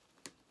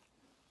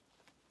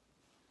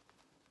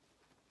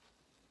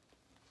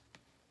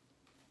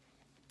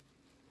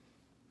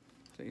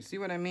 So you see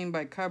what I mean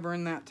by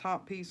covering that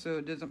top piece so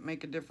it doesn't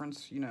make a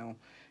difference, you know,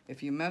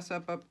 if you mess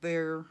up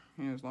there,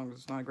 you know, as long as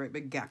it's not a great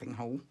big gapping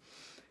hole,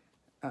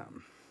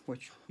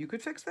 which you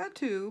could fix that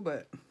too,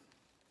 but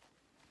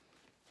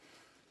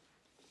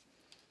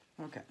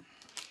okay.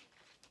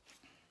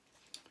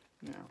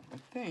 Now, I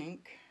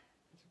think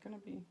it's going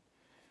to be,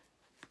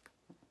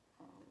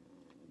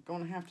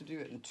 going to have to do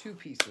it in two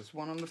pieces,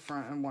 one on the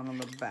front and one on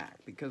the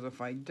back, because if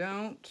I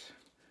don't,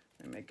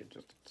 I make it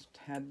just a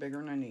tad bigger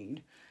than I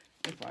need.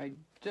 If I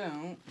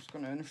don't, it's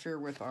going to interfere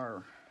with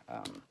our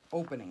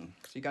opening.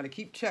 So you got to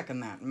keep checking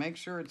that and make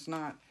sure it's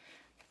not,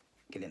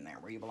 get in there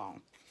where you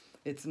belong.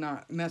 It's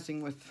not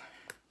messing with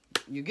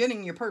you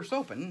getting your purse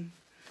open,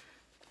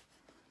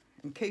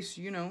 in case,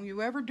 you know,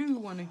 you ever do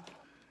want to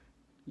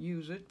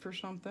use it for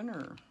something,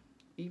 or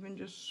even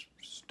just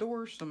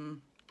store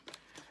some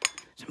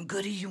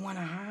goodies you want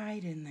to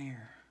hide in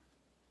there.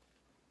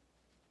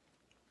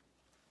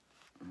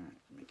 All right,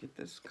 let me get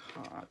this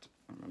caught.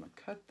 I'm going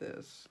to cut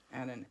this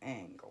at an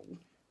angle.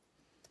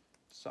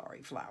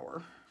 Sorry,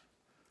 flower.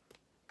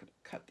 I'm going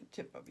to cut the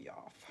tip of you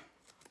off.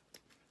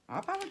 I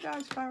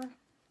apologize, flower.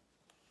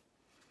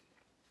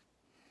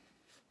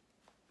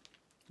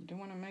 You don't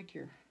want to make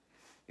your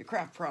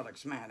craft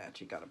products mad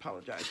at you. Got to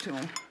apologize to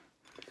them.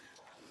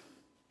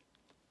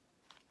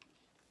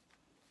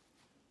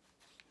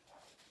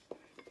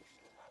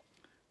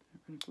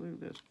 I'm going to glue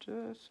this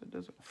just so it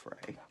doesn't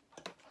fray.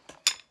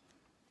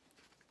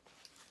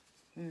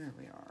 There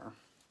we are.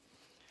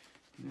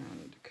 Now I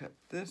need to cut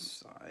this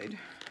side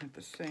at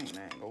the same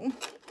angle,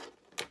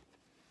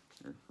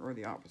 or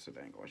the opposite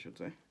angle, I should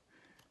say.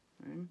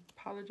 I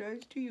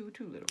apologize to you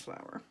too, little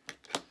flower.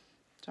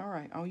 It's all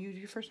right. I'll use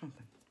you for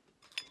something.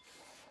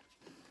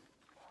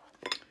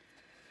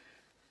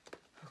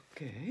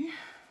 Okay.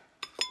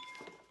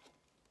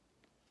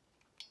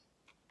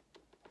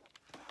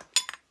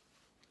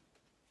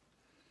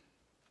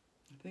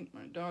 I think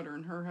my daughter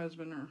and her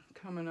husband are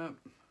coming up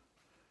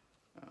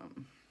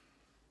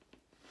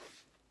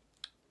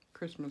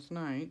Christmas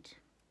night.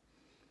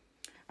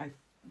 I'm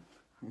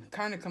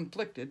kind of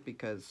conflicted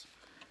because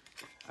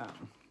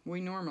we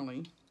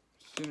normally,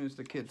 as soon as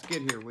the kids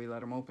get here, we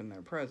let them open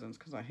their presents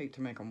because I hate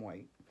to make them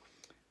wait.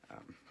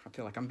 I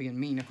feel like I'm being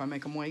mean if I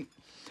make them wait.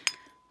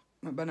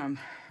 But I'm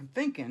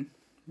thinking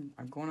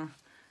I'm going to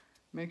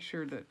make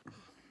sure that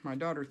my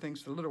daughter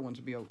thinks the little ones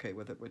will be okay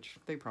with it, which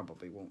they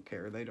probably won't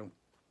care. They don't.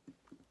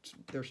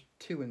 There's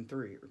 2 and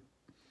 3.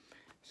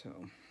 So,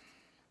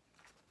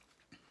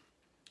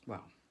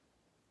 well,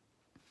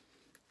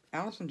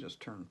 Allison just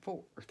turned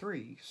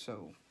 3,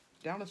 so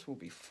Dallas will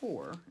be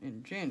 4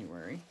 in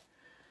January.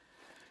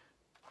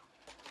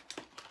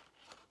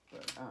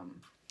 But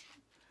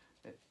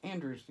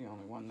Andrew's the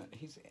only one that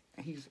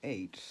he's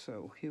 8,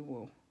 so he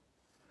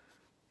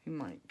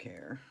might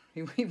care.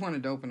 He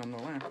wanted to open them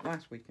the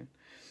last weekend,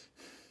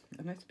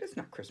 and I said it's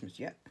not Christmas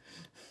yet.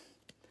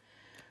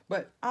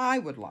 But I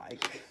would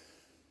like,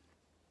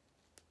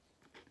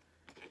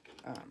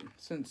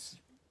 since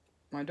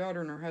my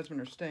daughter and her husband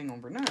are staying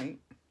overnight,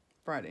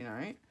 Friday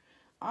night,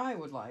 I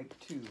would like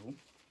to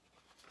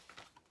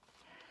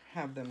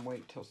have them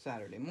wait till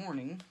Saturday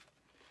morning,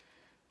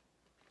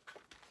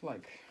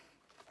 like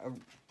a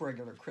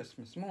regular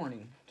Christmas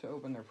morning, to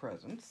open their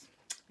presents,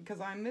 because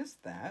I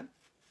missed that.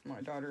 My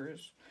daughter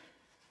is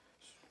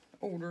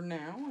older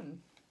now,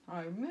 and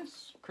I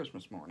miss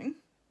Christmas morning.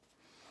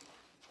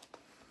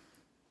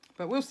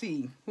 But we'll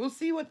see. We'll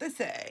see what they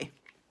say.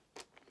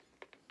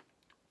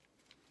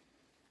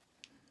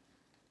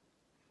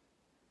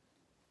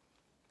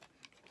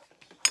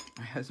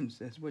 My husband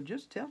says, well,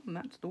 just tell them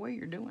that's the way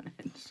you're doing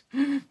it.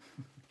 I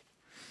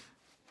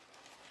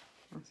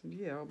said,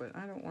 yeah, but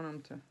I don't want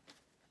them to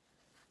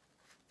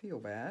feel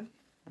bad.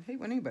 I hate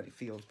when anybody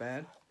feels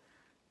bad.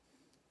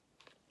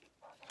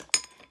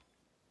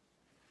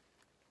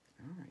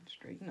 All right,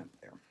 straighten up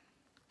there.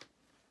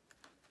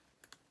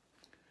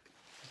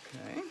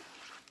 Okay.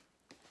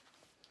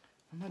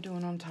 What am I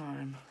doing on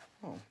time?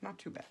 Oh, not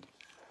too bad.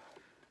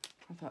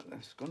 I thought this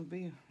was going to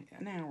be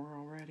an hour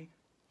already.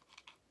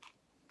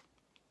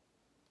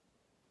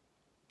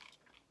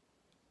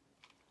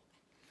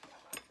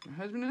 My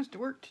husband has to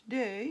work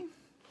today,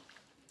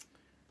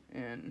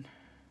 and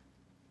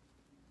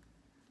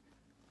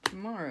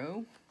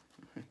tomorrow,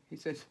 he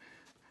says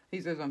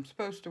I'm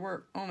supposed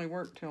to only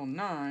work till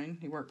 9.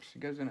 He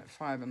goes in at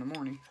 5 in the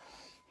morning.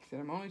 He said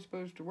I'm only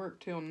supposed to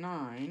work till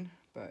 9,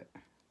 but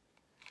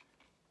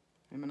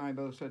him and I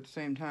both said at the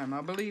same time,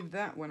 I'll believe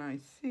that when I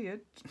see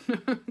it,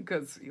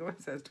 because he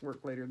always has to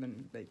work later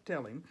than they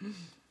tell him.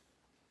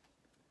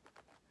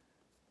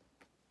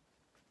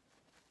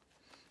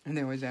 And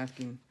they're always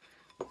asking,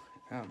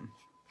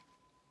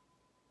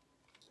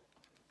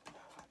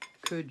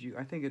 could you?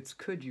 I think it's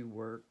could you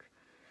work?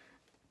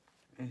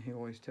 And he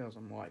always tells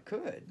them, well, I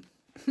could.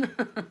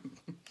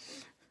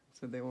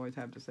 So they always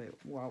have to say,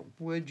 well,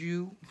 would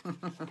you?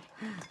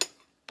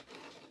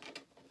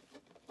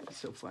 It's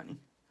so funny.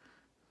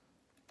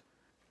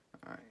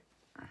 All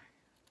right.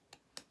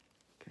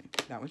 Okay,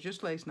 that was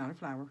just lace, not a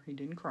flower. He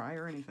didn't cry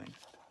or anything.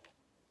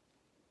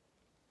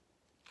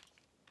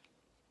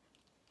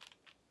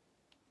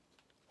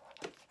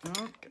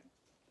 Okay.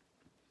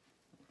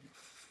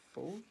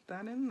 Fold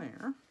that in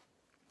there.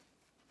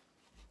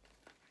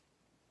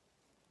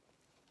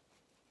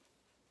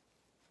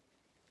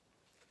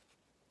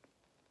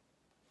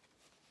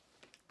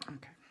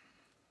 Okay.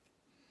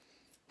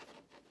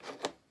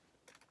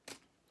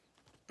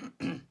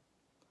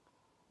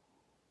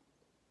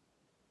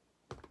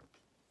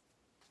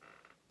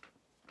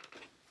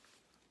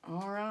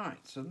 All right,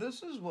 so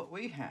this is what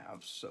we have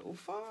so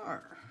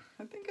far.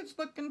 I think it's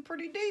looking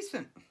pretty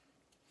decent.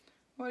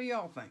 What do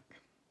y'all think?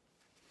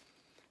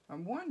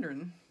 I'm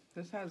wondering,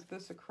 this has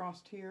this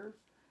across here.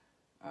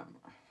 I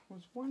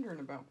was wondering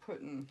about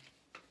putting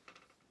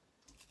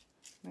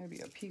maybe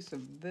a piece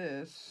of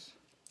this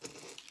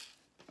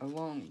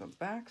along the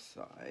back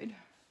side.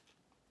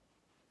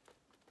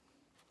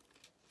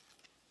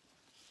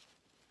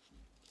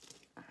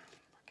 I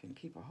can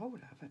keep a hold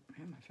of it.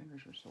 Man, my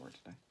fingers are sore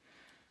today.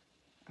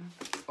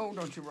 Oh,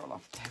 don't you roll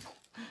off the table.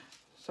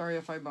 Sorry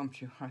if I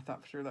bumped you. I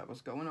thought for sure that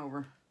was going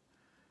over.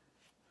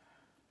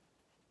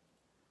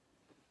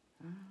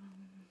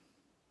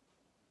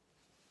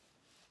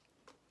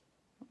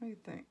 What do you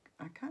think?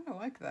 I kind of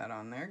like that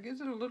on there.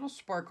 Gives it a little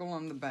sparkle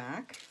on the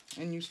back.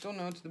 And you still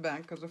know it's the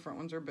back because the front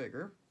ones are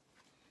bigger.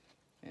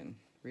 And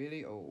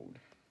really old.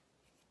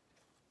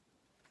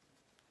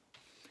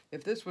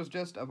 If this was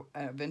just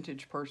a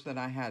vintage purse that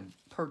I had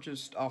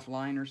purchased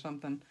offline or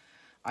something,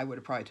 I would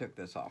have probably took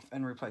this off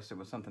and replaced it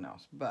with something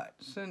else. But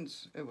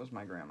since it was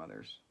my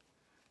grandmother's,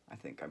 I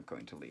think I'm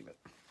going to leave it.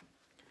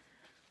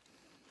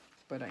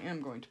 But I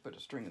am going to put a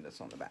string of this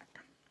on the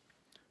back.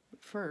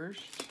 But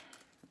first,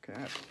 okay, I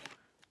have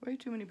way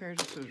too many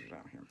pairs of scissors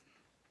out here.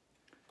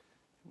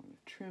 I want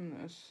to trim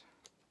this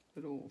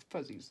little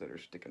fuzzies that are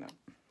sticking up.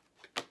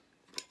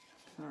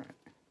 All right,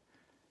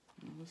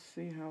 now let's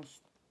see how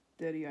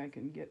steady I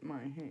can get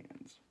my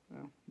hands.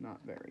 Well, not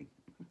very.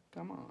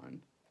 Come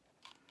on.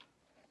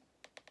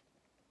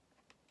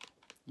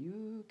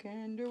 You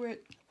can do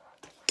it.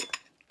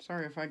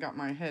 Sorry if I got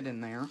my head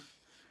in there.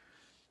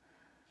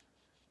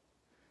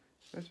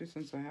 Especially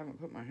since I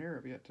haven't put my hair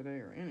up yet today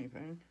or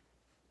anything.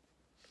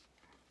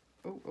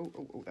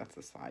 Oh, that's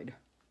the side.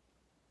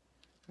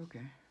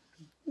 Okay.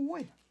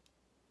 Boy.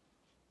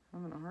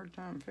 Having a hard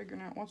time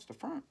figuring out what's the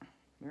front.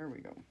 There we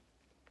go.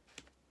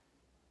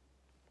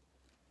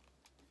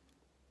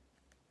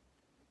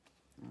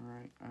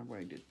 Alright, I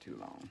waited too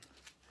long.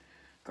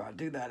 Gotta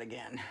do that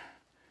again.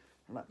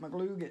 Let my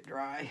glue get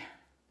dry.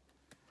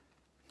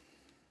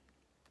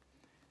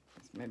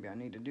 Maybe I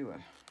need to do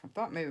I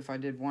thought maybe if I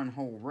did one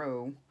whole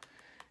row,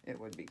 it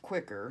would be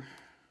quicker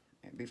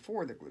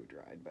before the glue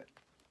dried, but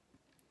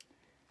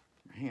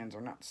my hands are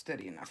not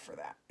steady enough for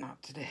that.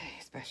 Not today,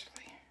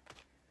 especially.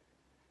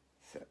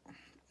 So, if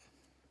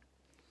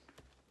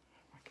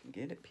I can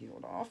get it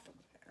peeled off of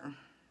there,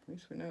 at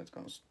least we know it's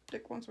going to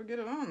stick once we get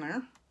it on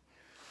there.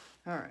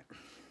 All right.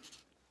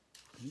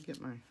 Let me get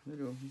my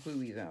little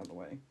glueies out of the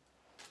way.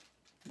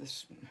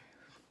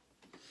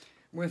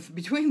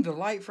 Between the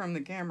light from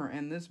the camera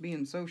and this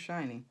being so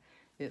shiny,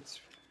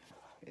 it's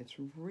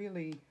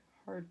really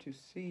hard to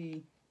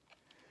see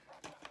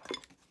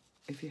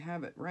if you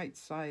have it right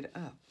side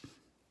up.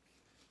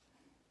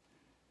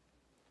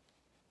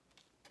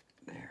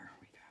 There,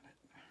 we got it.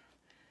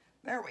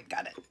 There, we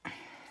got it.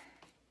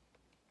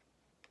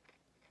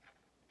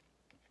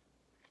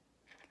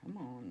 Come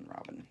on,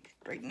 Robin,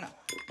 straighten up.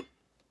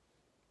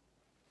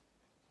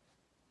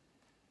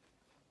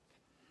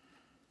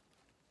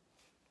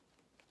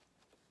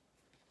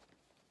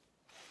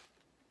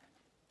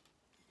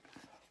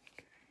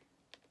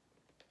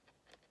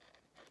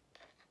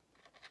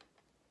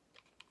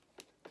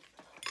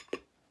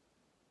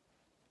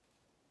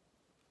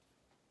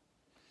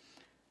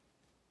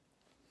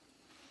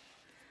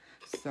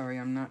 Sorry,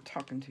 I'm not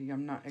talking to you.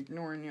 I'm not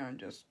ignoring you. I'm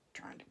just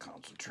trying to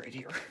concentrate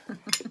here.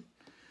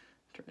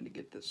 Trying to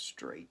get this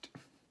straight.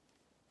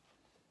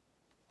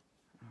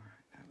 All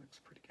right, that looks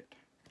pretty good.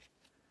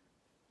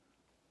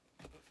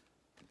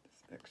 Get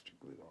this extra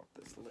glue off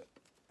this lip.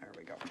 There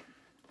we go.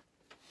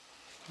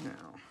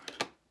 Now,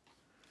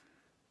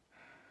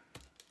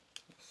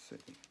 let's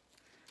see.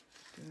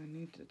 Do I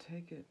need to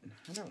take it?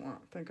 I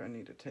don't think I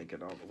need to take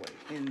it all the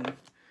way in,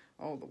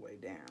 all the way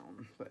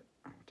down, but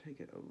I'll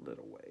take it a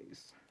little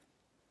ways.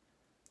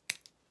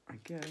 I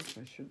guess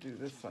I should do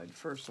this side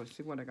first. Let's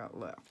see what I got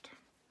left.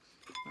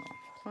 Oh,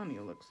 plenty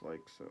it looks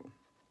like, so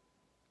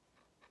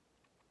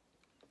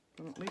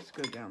I'll at least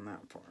go down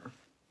that far.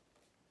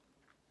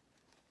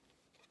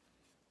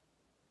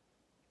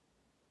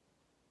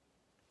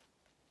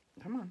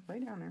 Come on, lay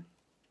down there.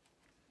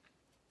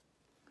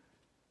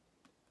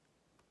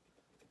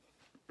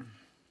 I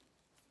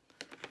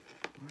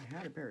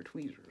had a pair of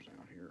tweezers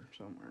out here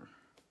somewhere.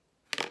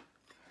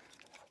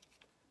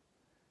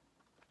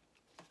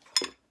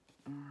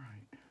 All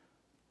right,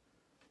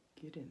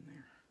 get in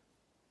there.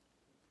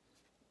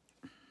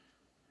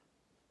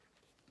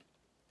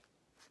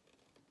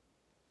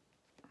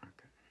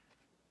 Okay,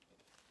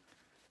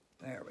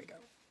 there we go.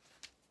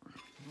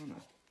 I'm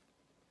gonna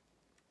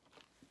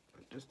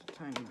put just a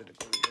tiny bit of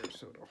glue there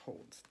so it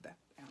holds that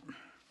down.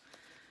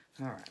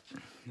 All right,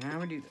 now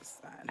we do this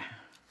side.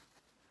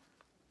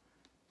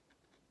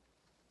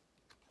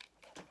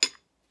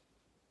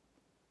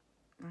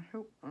 I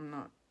hope I'm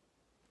not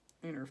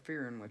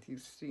interfering with you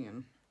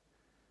seeing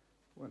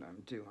what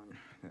I'm doing.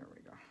 There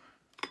we go.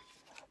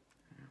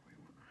 Now we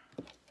want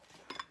to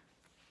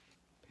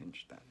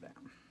pinch that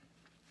down.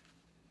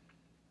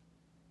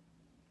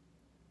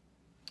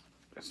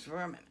 Just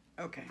for a minute.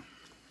 Okay.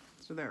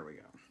 So there we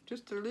go.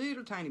 Just a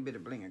little tiny bit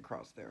of bling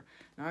across there.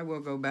 Now I will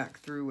go back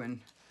through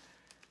and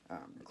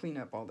clean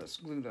up all this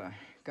glue that I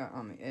got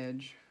on the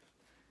edge.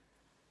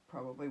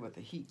 Probably with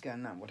a heat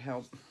gun, that would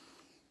help.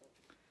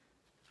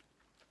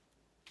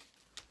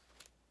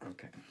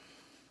 Okay,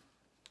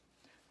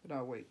 but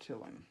I'll wait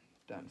till I'm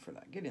done for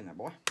that. Get in there,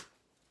 boy.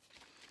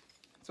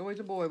 It's always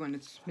a boy when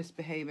it's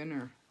misbehaving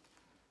or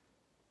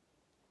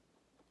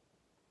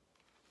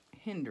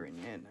hindering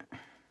you, isn't it?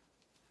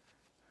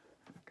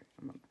 Okay,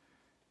 I'm going to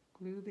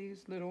glue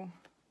these little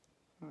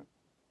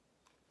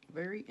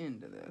very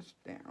end of this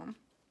down.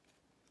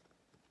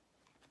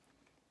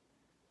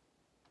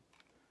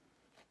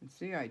 And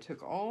see, I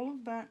took all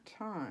of that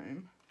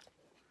time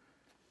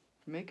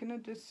making a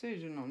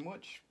decision on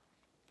which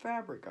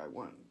fabric I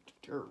want,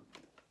 or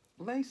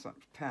lace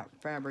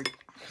fabric.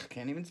 I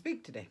can't even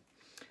speak today.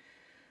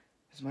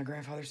 As my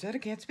grandfather said, I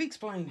can't speak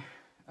explain.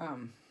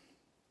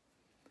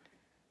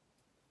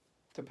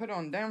 To put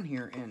on down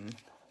here, and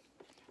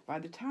by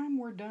the time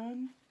we're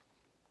done,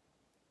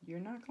 you're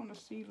not going to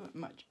see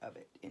much of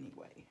it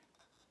anyway.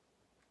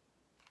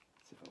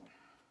 So,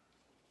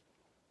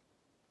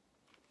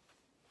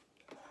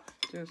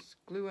 just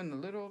gluing the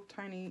little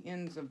tiny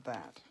ends of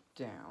that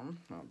down.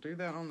 I'll do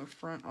that on the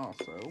front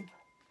also.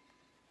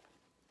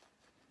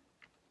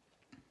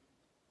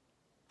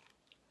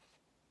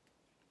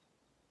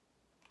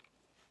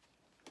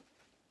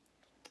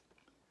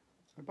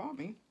 I bought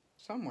me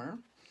somewhere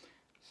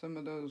some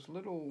of those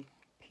little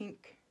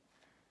pink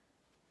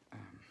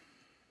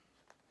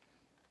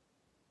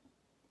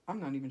I'm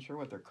not even sure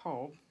what they're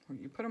called.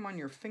 You put them on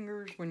your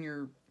fingers when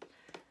you're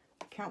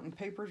counting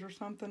papers or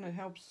something. It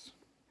helps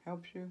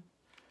you.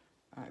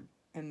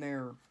 And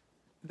they're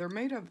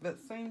made of that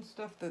same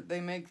stuff that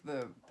they make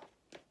the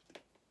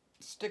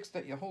sticks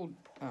that you hold.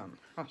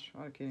 Gosh,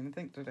 I can't even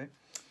think today.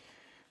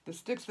 The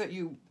sticks that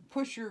you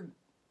push your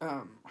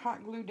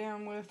hot glue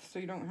down with, so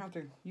you don't have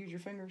to use your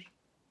fingers.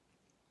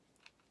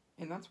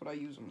 And that's what I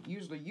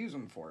usually use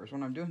them for. Is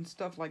when I'm doing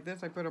stuff like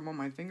this, I put them on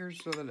my fingers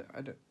so that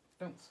I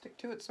don't stick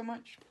to it so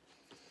much.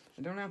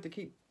 I don't have to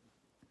keep.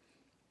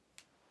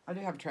 I do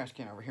have a trash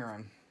can over here.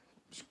 I'm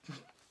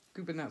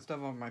scooping that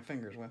stuff off my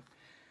fingers with.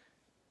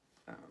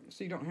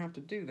 So you don't have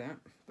to do that,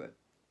 but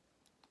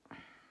I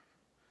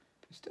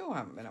still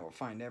haven't been able to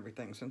find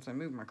everything since I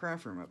moved my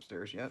craft room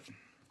upstairs yet.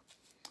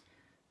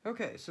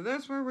 Okay, so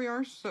that's where we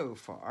are so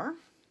far.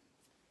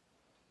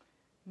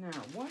 Now,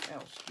 what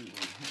else do we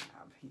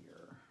have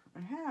here?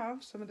 I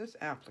have some of this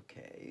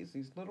appliques,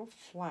 these little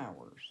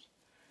flowers.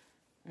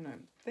 And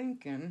I'm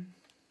thinking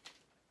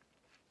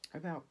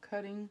about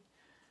cutting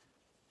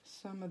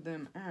some of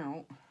them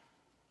out,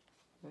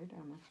 lay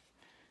down there,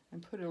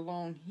 and put it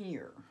along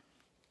here.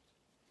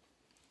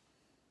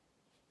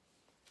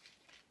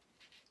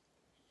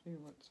 See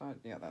what side?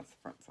 Yeah, that's the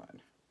front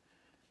side.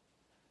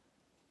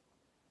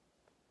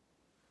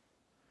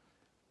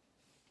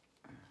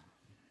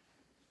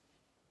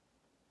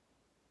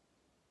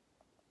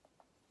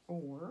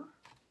 Or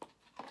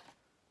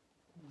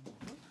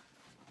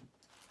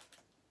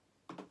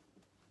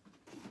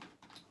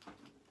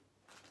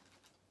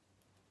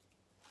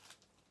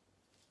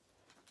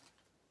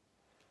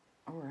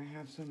I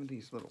have some of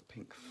these little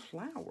pink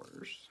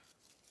flowers.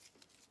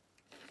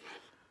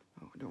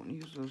 Oh, don't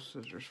use those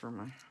scissors for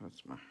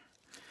that's my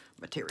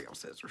material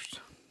scissors.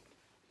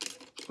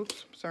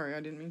 Oops, sorry, I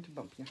didn't mean to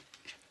bump you.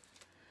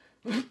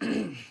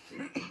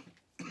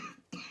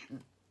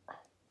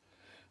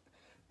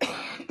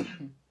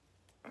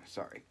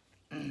 Sorry.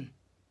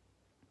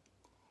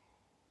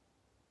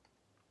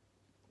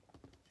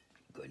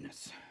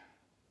 Goodness.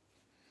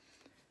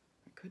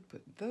 I could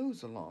put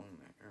those along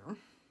there.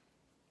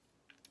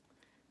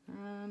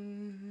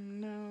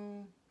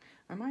 No.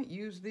 I might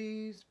use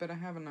these, but I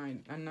have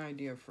an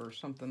idea for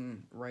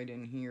something right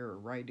in here, or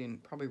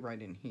probably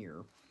right in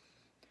here,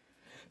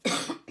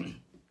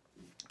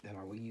 that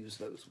I will use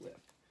those with.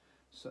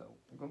 So,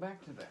 we'll go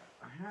back to that.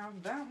 I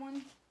have that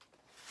one.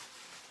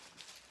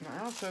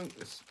 I also,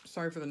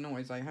 sorry for the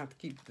noise, I have to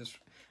keep this,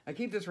 I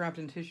keep this wrapped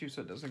in tissue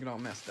so it doesn't get all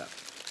messed up.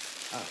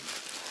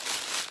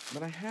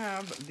 But I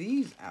have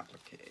these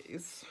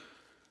appliques,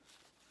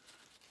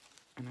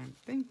 and I'm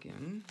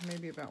thinking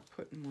maybe about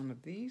putting one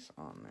of these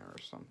on there or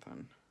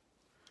something.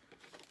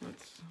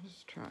 Let's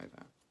try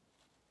that.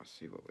 Let's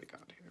see what we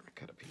got here. I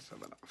cut a piece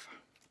of it off.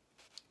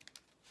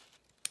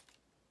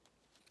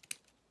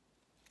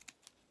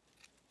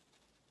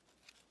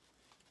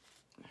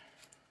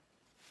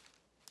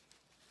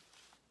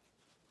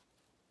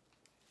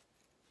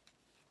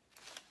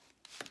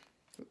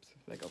 Oops,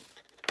 there you go.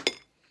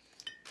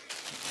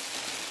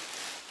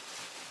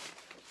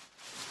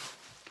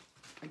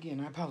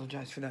 Again, I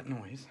apologize for that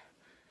noise.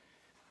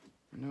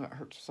 I know it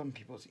hurts some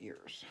people's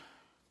ears.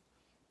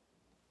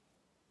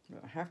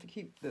 But I have to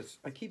keep this,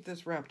 I keep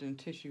this wrapped in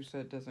tissue so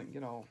it doesn't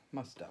get all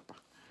mussed up.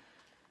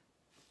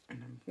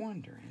 And I'm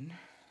wondering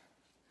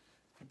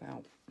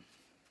about,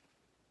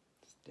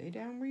 stay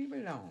down where you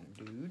belong,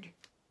 dude.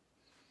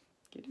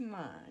 Get in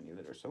line, you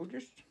little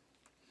soldiers.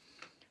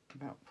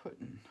 About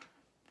putting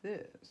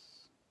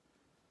this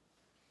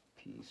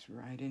piece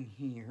right in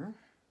here,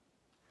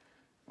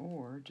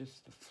 or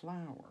just the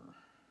flower.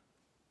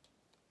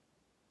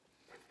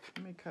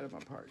 Let me cut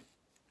them apart,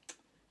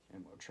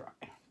 and we'll try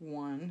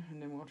one,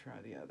 and then we'll try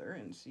the other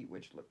and see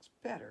which looks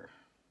better.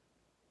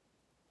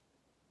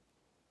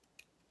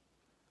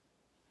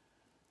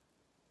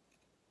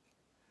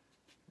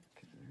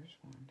 Okay, there's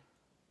one.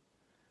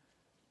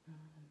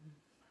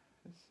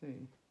 Let's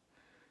see.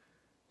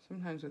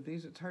 Sometimes with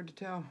these, it's hard to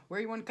tell where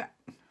you want to cut.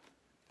 I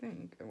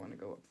think I want to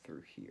go up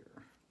through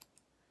here.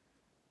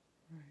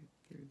 Right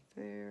through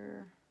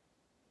there.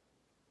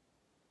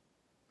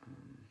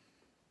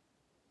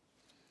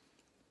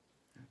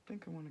 I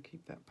think I want to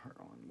keep that part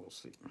on. We'll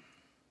see.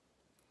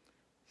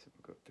 So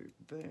we'll go through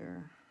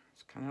there.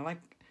 It's kind of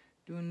like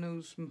doing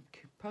those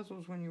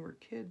puzzles when you were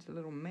kids, a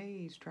little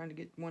maze, trying to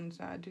get one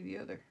side to the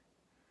other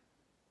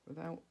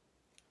without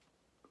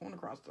going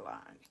across the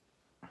line.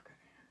 Okay.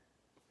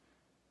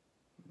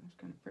 That's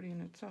kind of pretty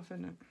in itself,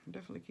 isn't it? I'll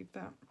definitely keep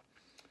that.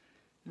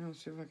 Now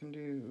let's see if I can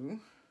do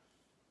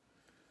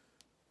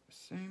the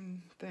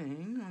same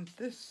thing on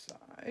this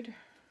side.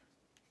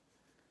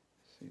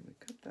 Let's see, we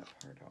cut that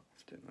part off,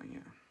 didn't we?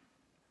 Yeah.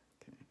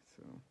 Okay,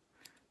 so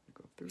we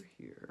go through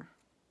here.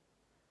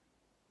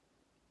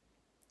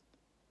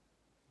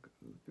 Go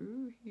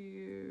through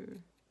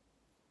here.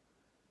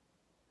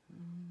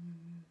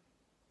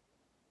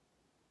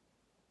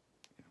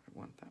 Yeah, I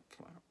want that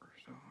flower,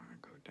 so I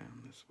go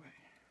down this way.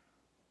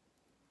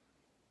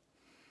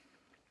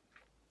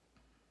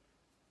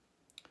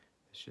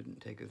 It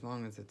shouldn't take as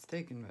long as it's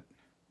taken, but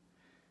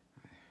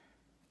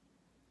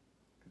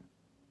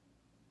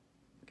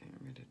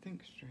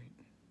think straight.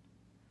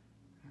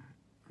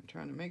 I'm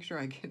trying to make sure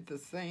I get the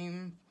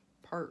same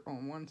part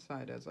on one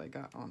side as I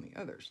got on the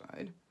other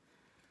side.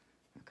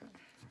 Okay,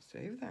 I'll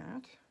save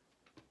that.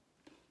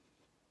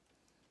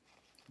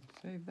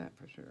 Save that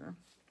for sure.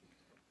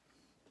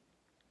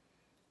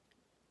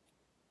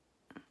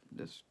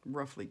 Just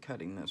roughly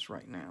cutting this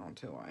right now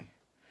until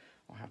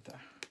I'll have to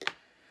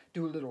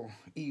do a little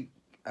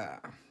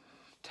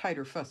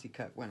tighter fussy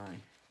cut when I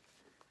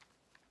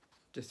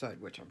decide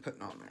which I'm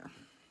putting on there.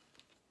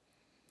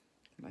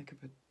 I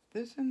could put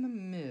this in the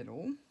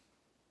middle.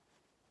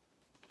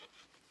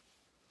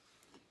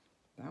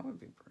 That would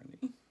be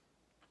pretty.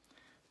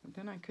 But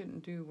then I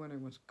couldn't do what I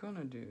was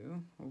gonna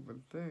do over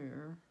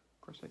there.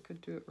 Of course, I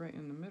could do it right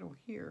in the middle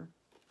here.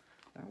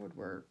 That would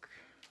work.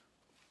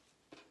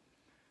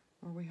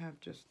 Or we have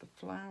just the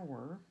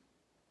flower.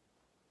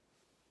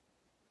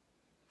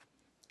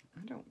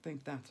 I don't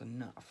think that's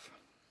enough.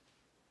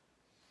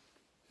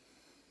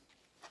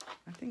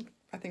 I think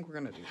we're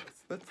gonna do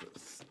this.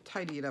 Let's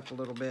tidy it up a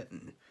little bit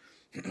and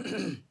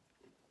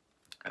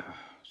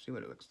see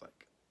what it looks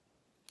like.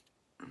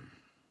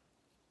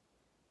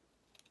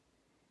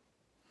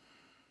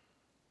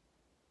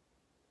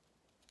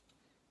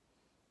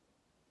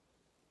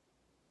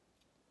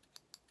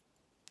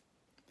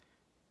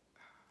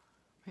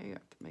 Hey, I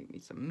have to make me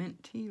some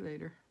mint tea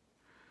later.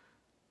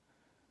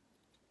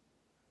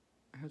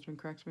 My husband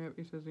cracks me up.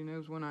 He says he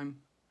knows when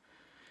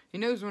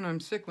I'm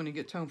sick when he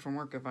gets home from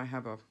work if I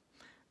have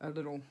I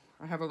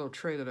have a little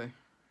tray that I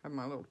have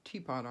my little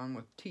teapot on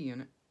with tea in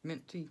it,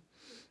 mint tea.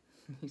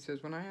 He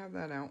says when I have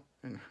that out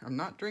and I'm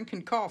not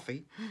drinking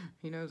coffee,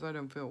 he knows I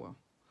don't feel well.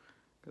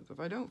 Because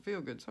if I don't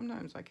feel good,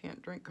 sometimes I can't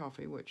drink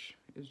coffee, which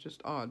is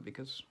just odd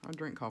because I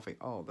drink coffee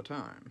all the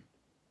time.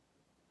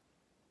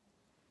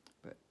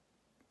 But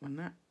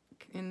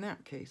in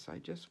that case, I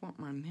just want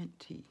my mint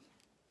tea.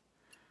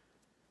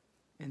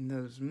 And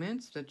those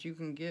mints that you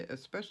can get,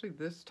 especially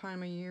this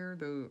time of year,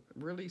 the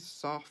really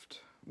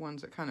soft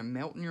ones that kind of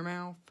melt in your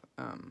mouth,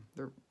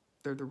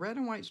 they're the red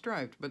and white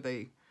striped, but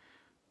they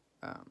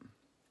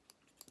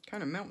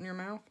kind of melt in your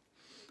mouth.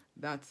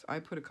 I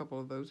put a couple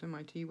of those in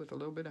my tea with a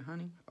little bit of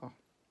honey. Oh,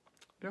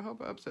 it'll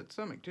help upset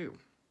stomach too.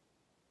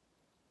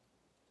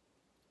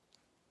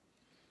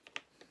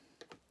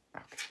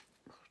 Okay.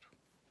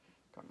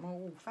 Got my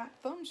old fat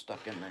thumb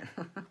stuck in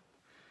there.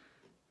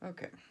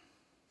 Okay.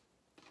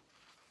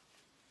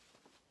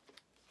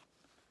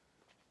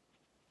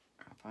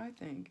 I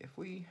think if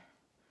we,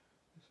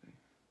 let's see,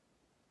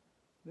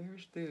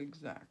 there's the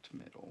exact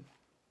middle.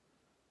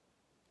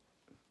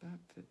 If that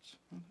fits,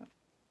 well, that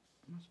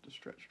must have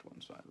stretched one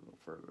side a little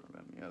further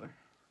than the other.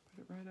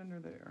 Put it right under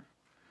there,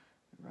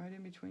 right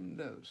in between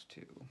those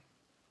two.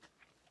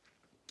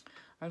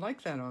 I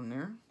like that on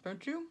there,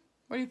 don't you?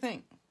 What do you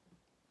think?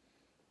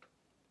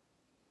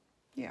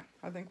 Yeah,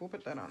 I think we'll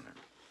put that on there.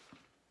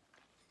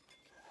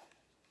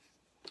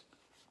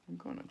 I'm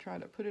going to try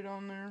to put it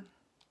on there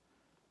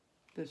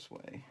this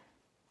way,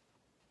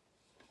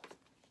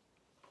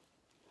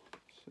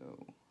 so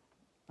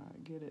I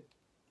get it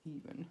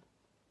even.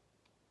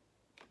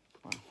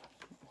 Well,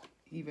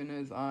 even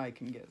as I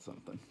can get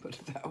something, put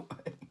it that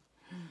way.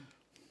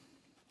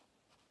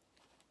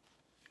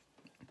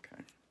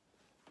 Okay.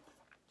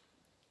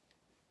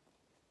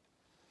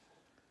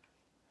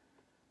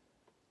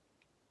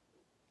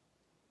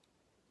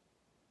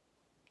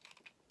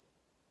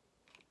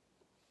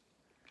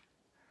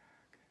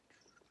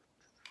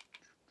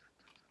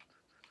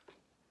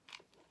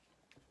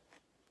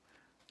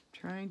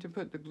 Trying to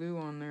put the glue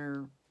on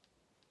there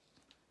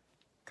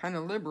kind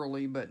of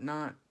liberally, but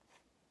not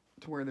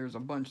to where there's a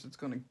bunch that's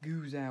going to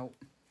gooze out,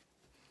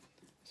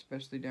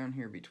 especially down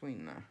here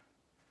between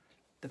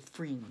the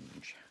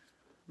fringe.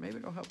 Maybe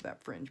it'll help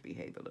that fringe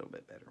behave a little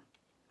bit better.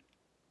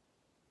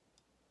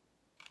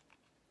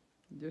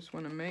 You just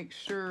want to make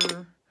sure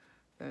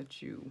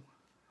that you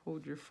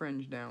hold your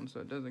fringe down so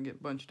it doesn't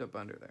get bunched up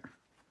under there.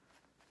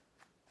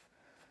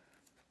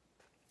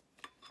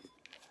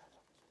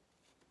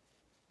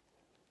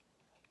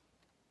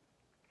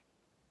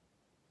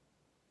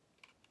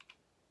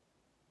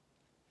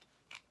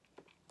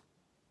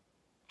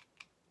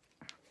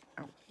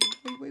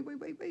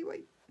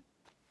 Wait.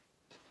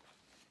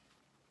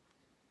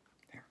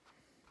 There.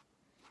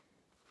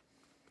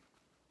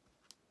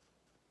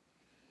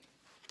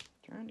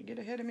 Trying to get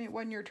ahead of me. It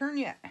wasn't your turn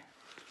yet.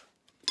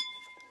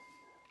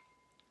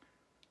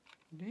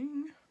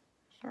 Ding.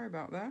 Sorry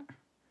about that.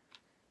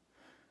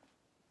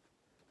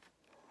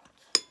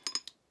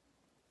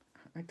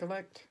 I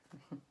collect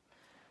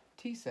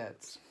tea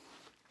sets.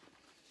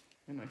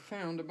 And I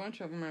found a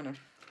bunch of them at a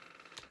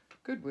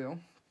Goodwill.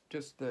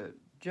 Just the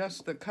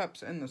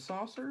cups and the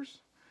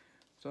saucers.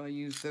 So I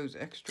used those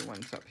extra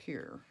ones up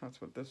here.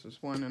 That's what this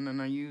is one. And then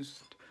I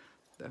used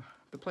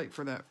the plate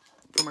for my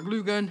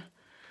glue gun.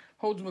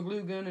 Holds my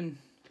glue gun and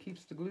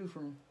keeps the glue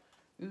from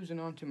oozing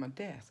onto my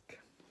desk.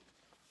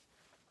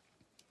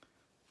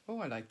 Oh,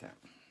 I like that.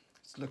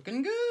 It's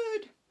looking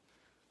good.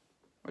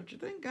 What you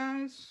think,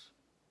 guys?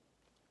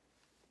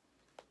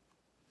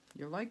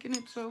 You liking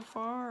it so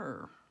far?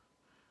 Or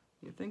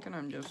You're thinking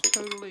I'm just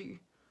totally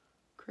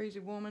crazy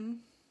woman?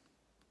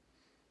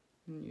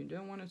 And you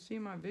don't want to see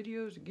my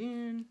videos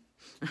again?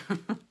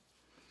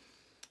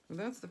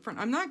 That's the front.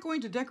 I'm not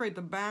going to decorate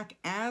the back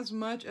as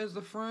much as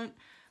the front,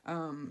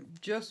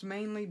 just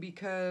mainly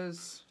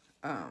because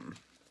I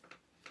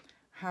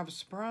have a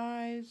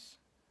surprise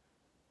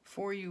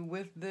for you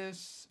with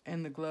this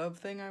and the glove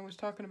thing I was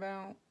talking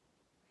about.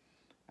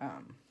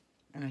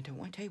 And I don't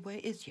want to tell you what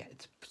it is yet.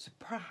 It's a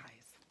surprise.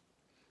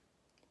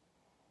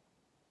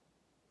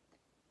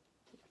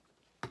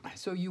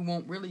 So you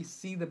won't really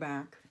see the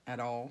back at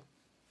all.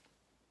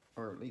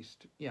 Or at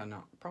least, yeah,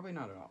 no, probably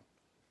not at all.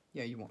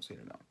 Yeah, you won't see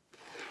it at all.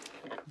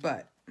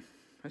 But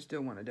I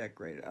still want to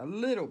decorate it a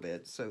little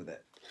bit so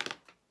that,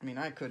 I mean,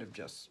 I could have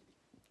just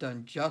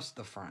done just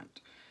the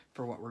front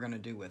for what we're going to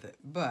do with it.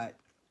 But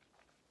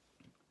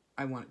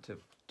I want it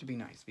to be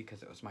nice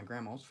because it was my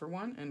grandma's for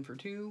one. And for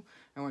two,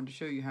 I wanted to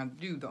show you how to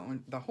do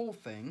the whole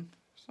thing.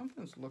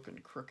 Something's looking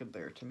crooked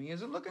there to me.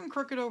 Is it looking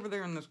crooked over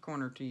there in this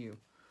corner to you?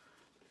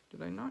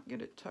 Did I not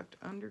get it tucked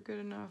under good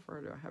enough, or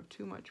do I have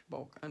too much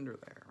bulk under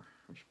there?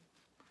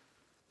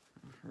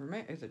 Or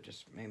is it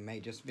just, it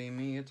may just be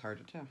me. It's hard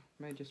to tell. It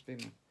may just be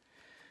me.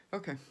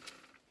 Okay.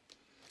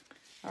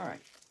 All right.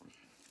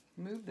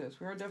 Move this.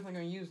 We are definitely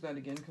going to use that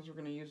again because we're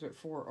going to use it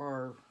for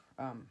our,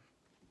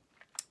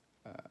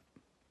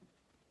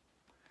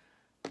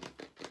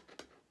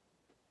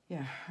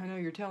 yeah, I know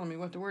you're telling me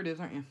what the word is,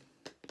 aren't you?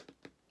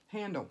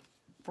 Handle.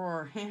 For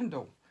our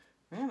handle.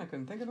 Man, I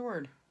couldn't think of the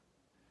word.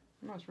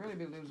 I must really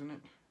be losing it.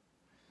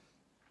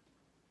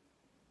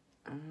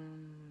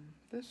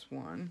 This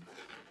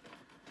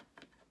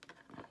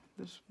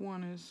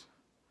one is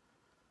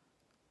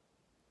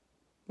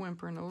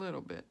whimpering a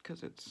little bit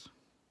because it's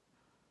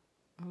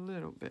a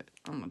little bit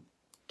on the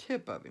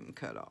tip of him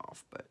cut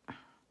off, but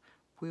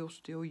we'll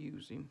still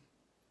use him.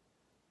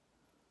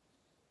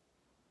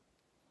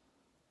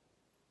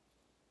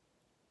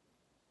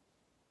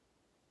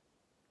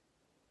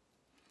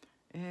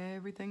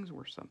 Everything's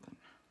worth something.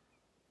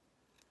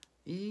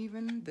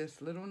 Even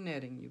this little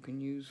netting you can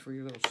use for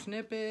your little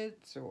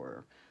snippets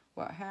or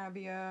what have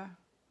ya.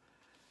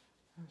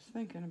 I was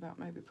thinking about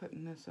maybe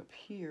putting this up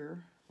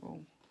here,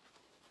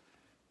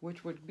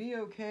 which would be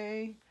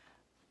okay,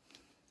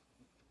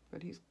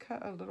 but he's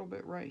cut a little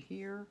bit right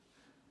here.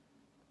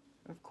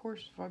 Of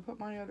course, if I put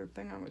my other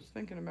thing I was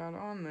thinking about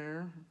on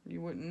there,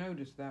 you wouldn't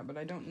notice that, but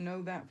I don't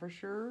know that for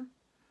sure.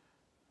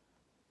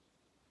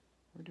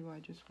 Or do I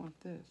just want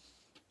this?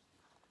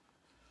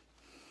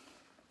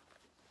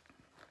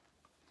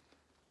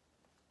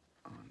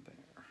 On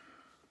there.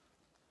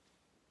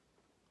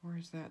 Or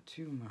is that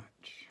too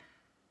much?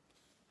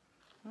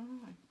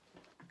 Oh, I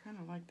kind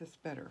of like this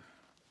better.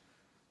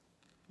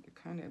 It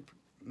kind of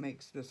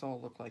makes this all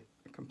look like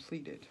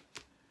completed.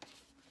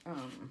 Do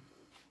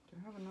I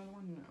have another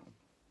one? No.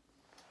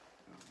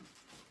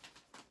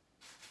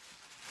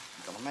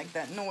 I'm gonna make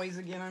that noise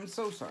again. I'm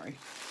so sorry.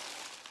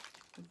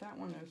 But that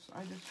one is,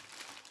 I just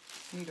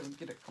need to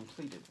get a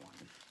completed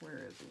one.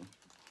 Where is he?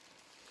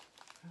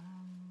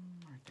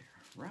 Right there.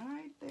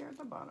 Right there at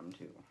the bottom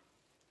too.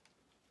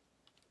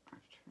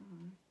 Let's try.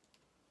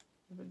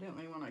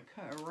 Evidently, when I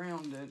cut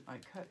around it, I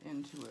cut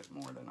into it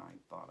more than I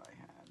thought I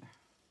had.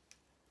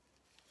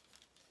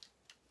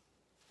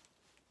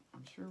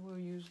 I'm sure we'll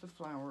use the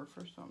flower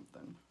for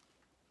something.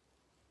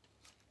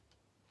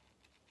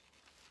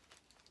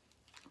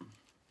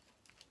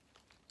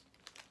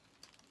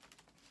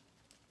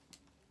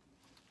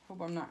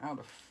 Hope I'm not out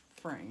of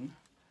frame.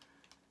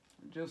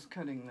 I'm just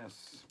cutting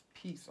this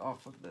piece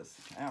off of this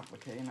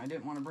applique, and I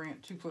didn't want to bring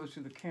it too close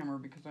to the camera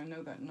because I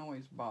know that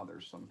noise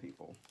bothers some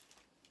people.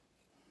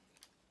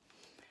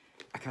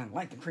 I kind of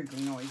like the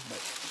crinkling noise, but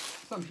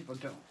some people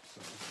don't.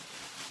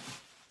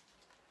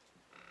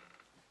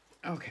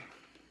 So. Okay.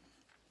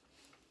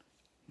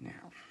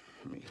 Now,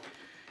 let me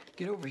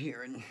get over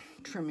here and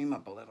trim him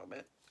up a little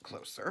bit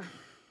closer.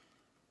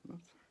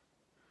 Oops.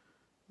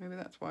 Maybe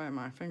that's why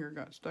my finger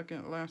got stuck in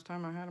it last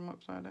time I had him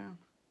upside down.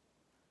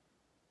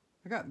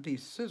 I got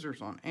these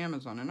scissors on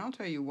Amazon, and I'll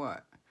tell you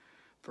what,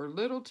 for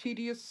little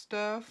tedious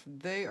stuff,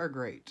 they are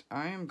great.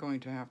 I am going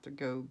to have to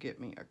go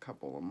get me a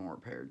couple of more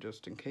pair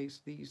just in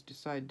case these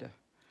decide to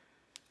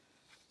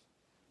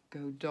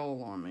go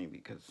dull on me,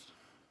 because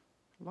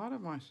a lot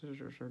of my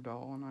scissors are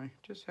dull, and I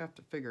just have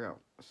to figure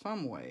out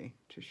some way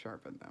to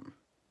sharpen them.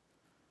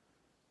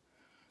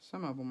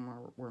 Some of them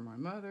were my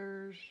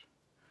mother's.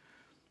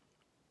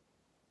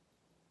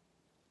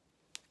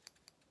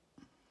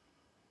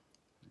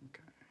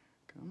 Okay,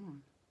 come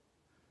on.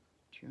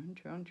 Chun,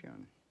 chun,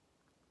 chun.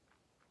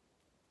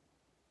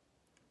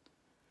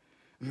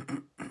 Okay.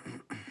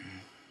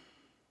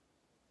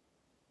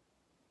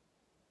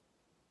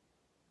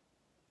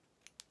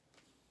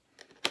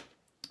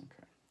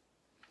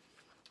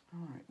 All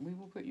right, we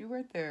will put you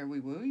right there. We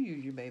will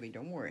use you, baby.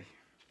 Don't worry.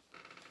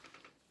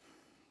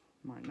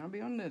 Might not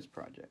be on this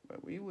project,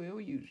 but we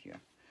will use you.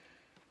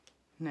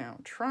 Now,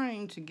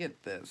 trying to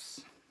get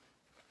this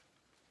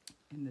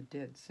in the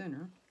dead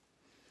center,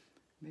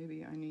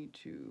 Maybe I need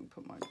to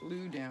put my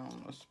glue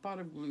down, a spot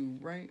of glue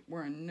right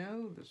where I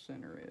know the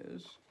center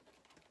is.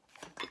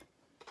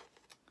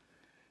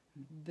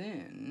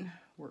 Then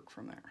work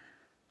from there.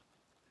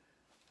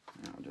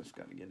 Now I just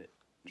got to get it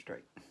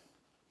straight.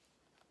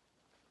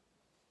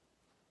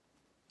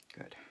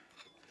 Good.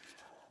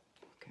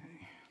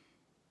 Okay.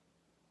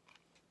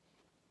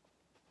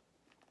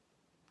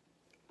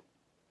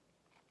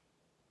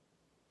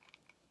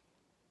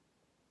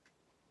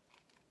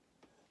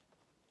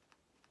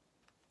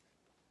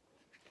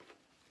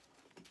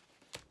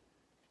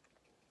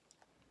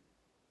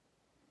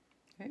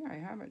 Hey, I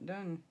haven't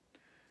done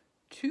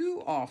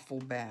too awful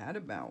bad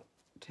about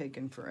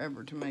taking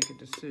forever to make a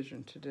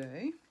decision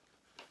today.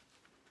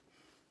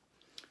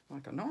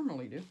 Like I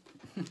normally do.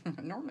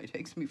 It normally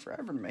takes me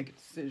forever to make a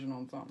decision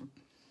on something.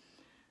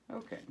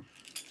 Okay.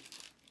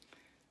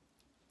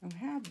 I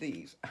have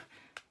these.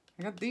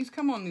 I got these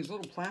come on these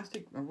little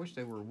plastic. I wish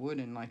they were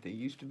wooden like they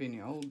used to be in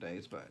the old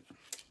days, but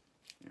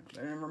you know,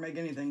 they never make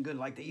anything good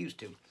like they used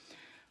to.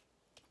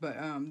 But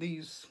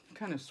these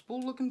kind of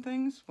spool looking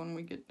things, when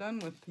we get done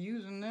with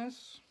using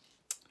this,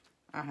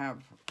 I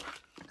have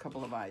a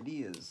couple of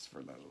ideas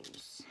for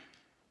those.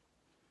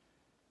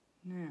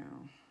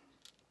 Now,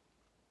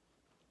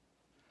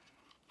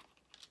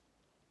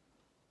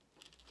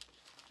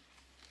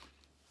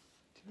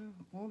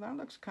 well, that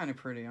looks kind of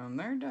pretty on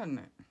there, doesn't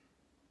it?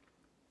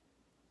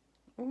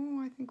 Oh,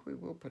 I think we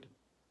will put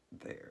it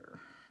there.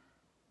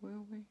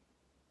 Will we?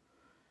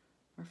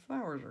 Our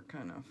flowers are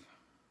kind of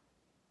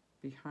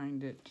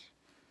behind it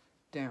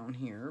down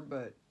here,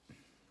 but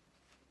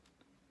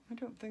I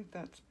don't think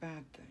that's a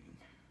bad thing.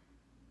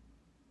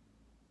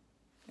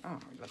 Oh,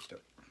 let's do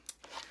it.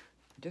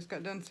 I just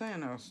got done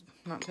saying I was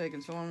not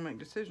taking so long to make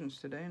decisions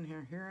today, and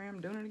here I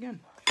am doing it again.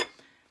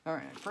 All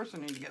right, first I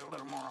need to get a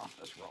little more off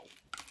this roll.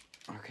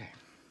 Okay.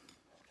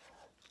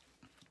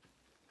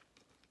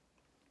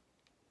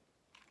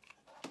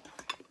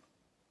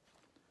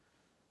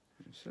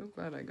 I'm so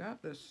glad I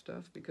got this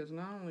stuff, because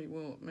not only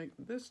will it make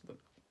this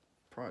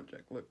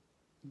project look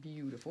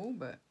beautiful,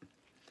 but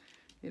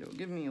it'll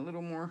give me a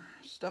little more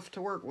stuff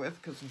to work with,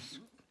 because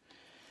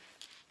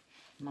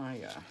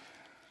my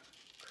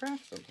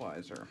craft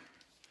supplies are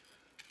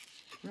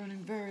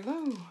running very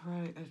low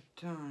right at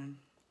the time.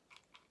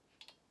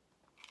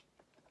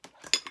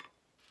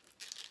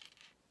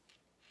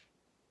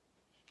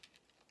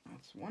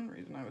 That's one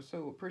reason I was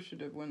so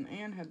appreciative when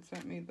Ann had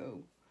sent me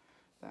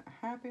that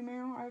Happy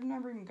Mail. I've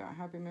never even got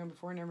Happy Mail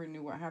before. I never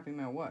knew what Happy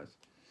Mail was.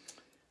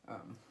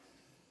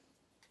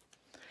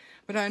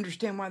 But I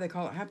understand why they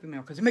call it Happy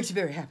Mail, because it makes you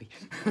very happy.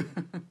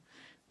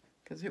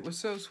 Because it was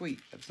so sweet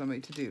of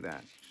somebody to do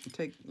that. And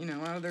take, you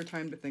know, out of their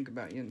time to think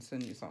about you and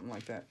send you something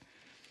like that.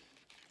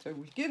 So if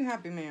we get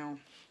Happy Mail,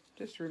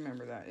 just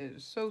remember that. It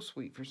is so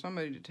sweet for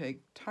somebody to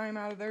take time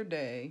out of their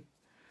day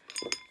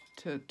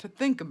to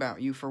think about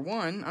you, for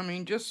one. I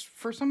mean, just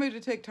for somebody to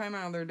take time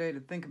out of their day to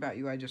think about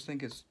you, I just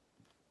think is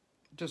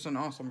just an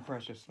awesome,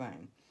 precious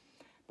thing.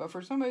 But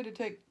for somebody to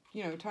take,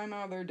 you know, time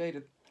out of their day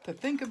to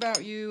think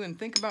about you and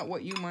think about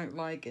what you might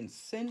like and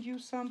send you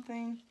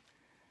something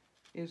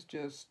is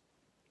just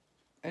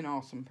an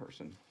awesome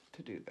person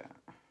to do that.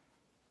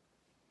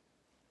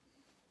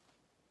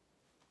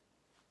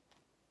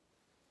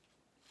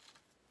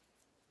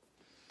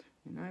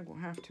 And I will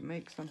have to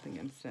make something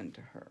and send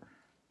to her.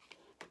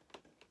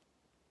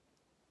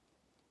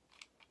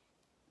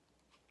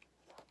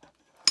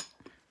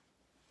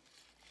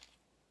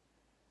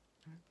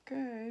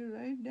 Okay,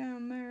 lay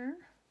down there.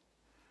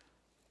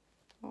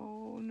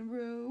 All in a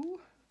row.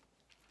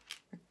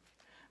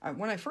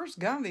 When I first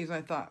got these,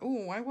 I thought,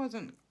 oh, I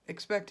wasn't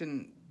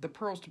expecting the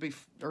pearls to be,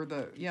 or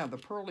the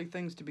pearly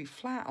things to be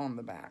flat on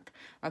the back.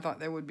 I thought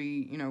they would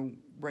be, you know,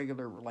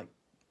 regular, like,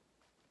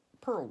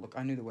 pearl look.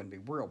 I knew they wouldn't be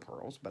real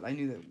pearls, but I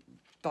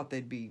thought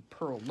they'd be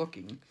pearl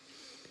looking.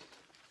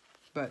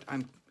 But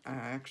I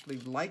actually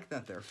like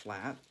that they're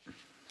flat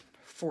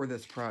for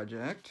this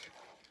project.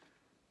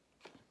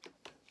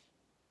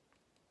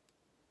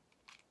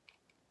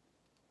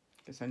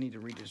 Guess I need to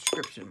read the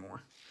description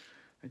more.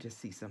 I just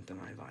see something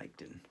I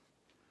liked and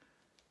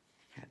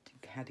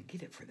had to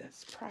get it for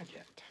this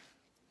project.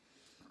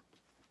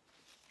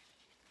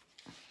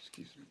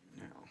 Excuse me.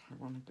 Now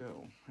I want to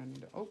go. I need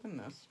to open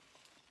this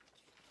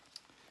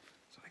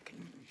so I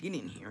can get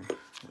in here.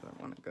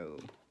 I want to go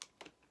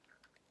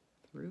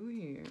through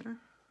here.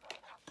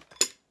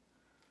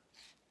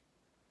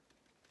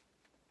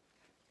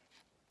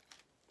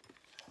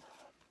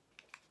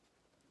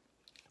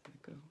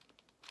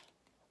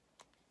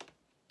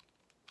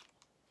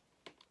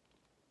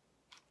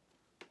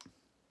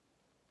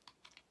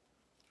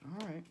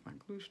 Alright, my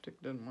glue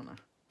stick doesn't want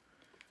to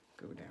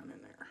go down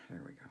in there.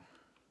 There we go.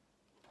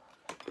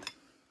 I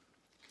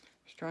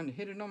was trying to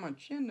hit it on my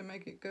chin to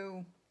make it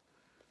go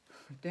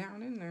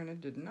down in there, and it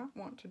did not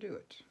want to do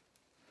it.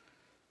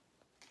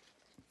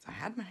 So I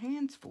had my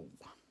hands full.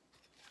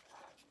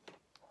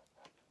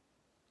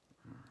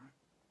 Alright.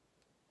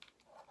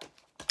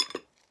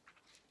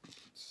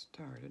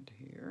 Started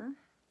here.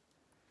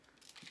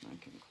 I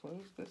can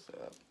close this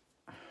up.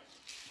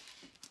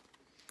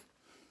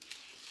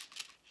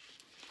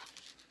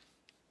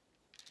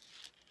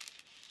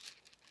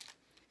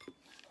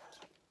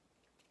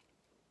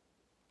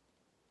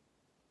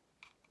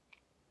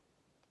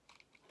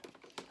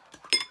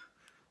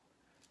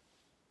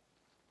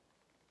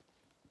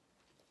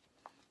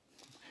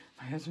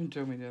 husband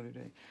told me the other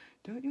day,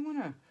 don't you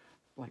want to,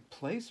 like,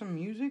 play some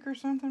music or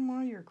something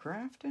while you're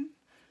crafting?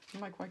 I'm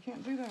like, well, I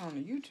can't do that on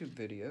a YouTube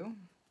video.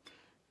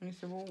 And he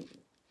said, well,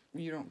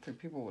 you don't think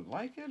people would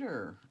like it,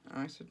 or?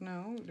 And I said,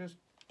 no, just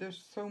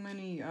there's so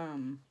many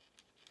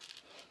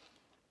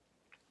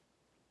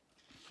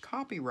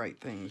copyright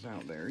things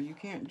out there. You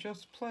can't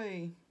just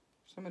play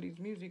somebody's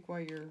music while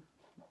you're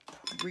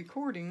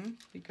recording,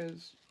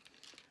 because,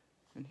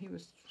 and he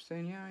was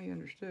saying, yeah, he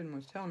understood, and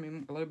was telling me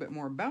a little bit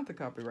more about the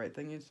copyright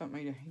thing. It's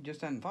something he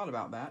just hadn't thought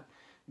about that.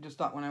 He just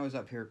thought when I was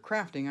up here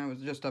crafting, I was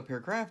just up here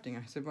crafting.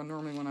 I said, well,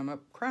 normally when I'm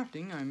up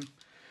crafting, I'm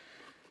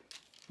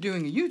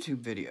doing a YouTube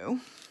video,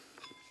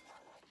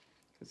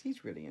 because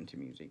he's really into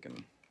music,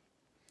 and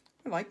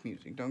I like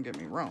music, don't get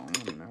me wrong.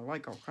 I mean, I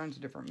like all kinds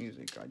of different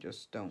music. I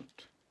just don't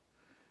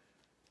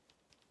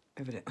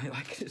evidently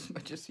like it as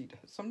much as he does.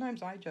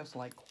 Sometimes I just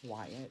like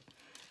quiet,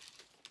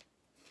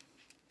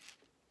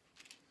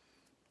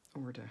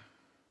 or to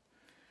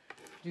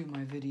do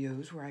my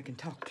videos where I can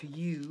talk to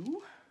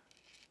you.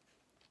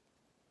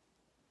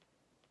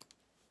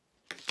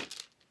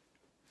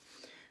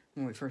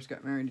 When we first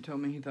got married, he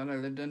told me he thought I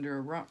lived under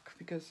a rock,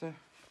 because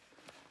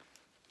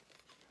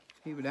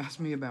he would ask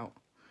me about,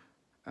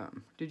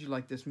 did you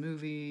like this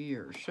movie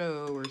or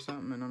show or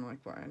something? And I'm like,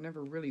 well, I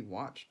never really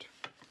watched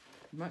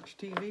much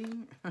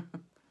TV.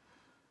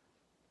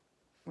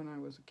 When I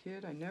was a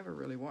kid, I never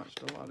really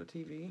watched a lot of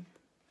TV.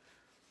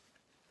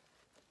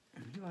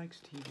 And he likes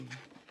TV.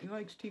 He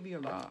likes TV a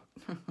lot.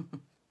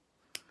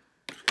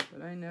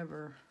 But I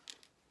never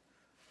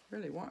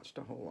really watched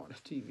a whole lot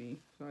of TV.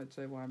 So I'd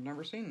say, well, I've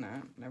never seen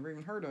that. Never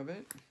even heard of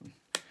it.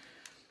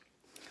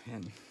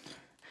 And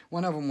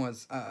one of them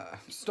was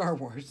Star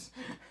Wars.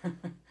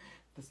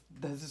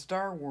 the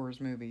Star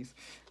Wars movies.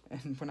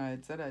 And when I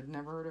had said I'd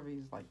never heard of it,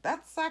 he's like,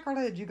 that's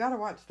sacrilege. You gotta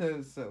watch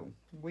those. So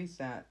we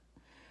sat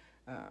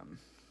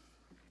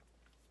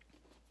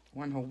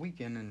one whole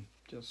weekend and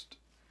just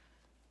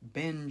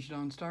binged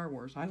on Star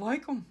Wars. I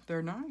like them.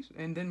 They're nice.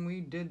 And then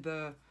we did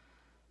the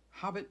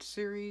Hobbit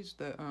series,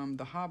 the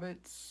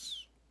Hobbits,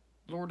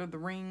 Lord of the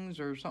Rings,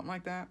 or something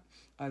like that.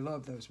 I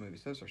love those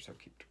movies. Those are so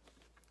cute.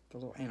 The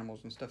little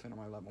animals and stuff in them,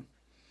 I love them.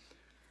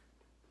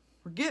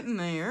 We're getting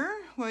there.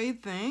 What do you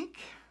think?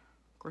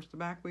 Of course, the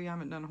back we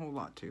haven't done a whole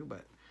lot to,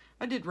 but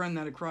I did run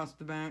that across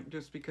the back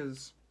just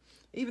because,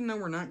 even though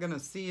we're not going to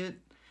see it,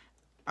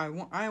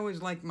 I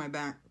always like my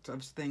back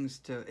of things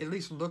to at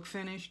least look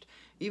finished.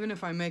 Even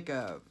if I make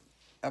a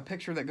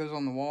picture that goes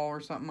on the wall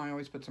or something, I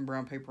always put some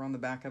brown paper on the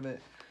back of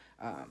it,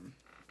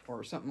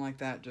 or something like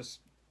that. Just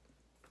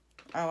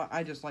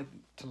I just like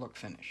to look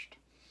finished.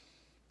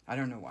 I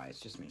don't know why, it's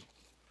just me.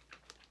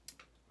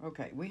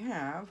 Okay, we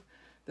have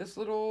this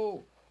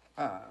little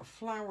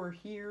flower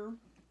here,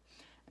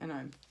 and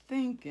I'm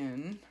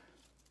thinking,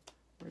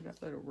 where'd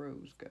that little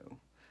rose go?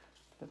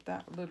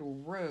 That little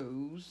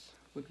rose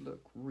would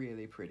look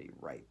really pretty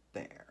right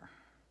there.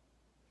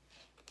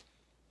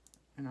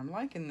 And I'm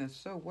liking this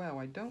so well,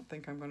 I don't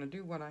think I'm going to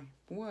do what I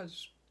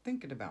was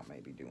thinking about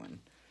maybe doing,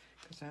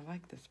 because I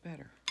like this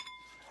better.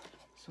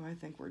 So I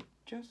think we're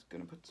just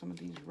going to put some of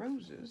these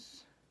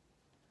roses,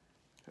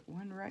 put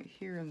one right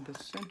here in the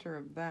center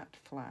of that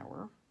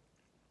flower,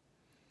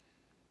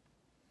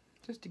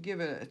 just to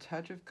give it a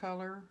touch of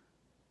color.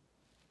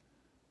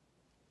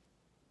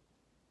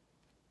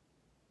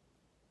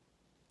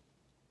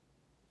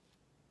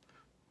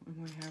 And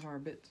we have our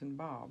bits and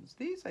bobs.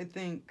 These, I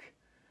think,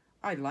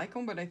 I like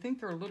them, but I think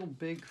they're a little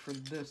big for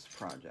this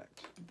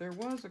project. There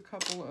was a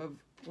couple of,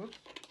 whoops,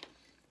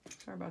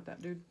 sorry about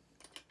that, dude.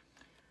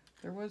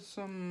 There was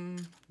some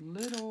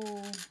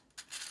little,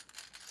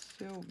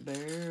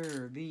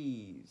 there,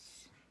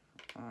 these.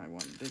 I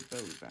want to dig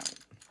those out.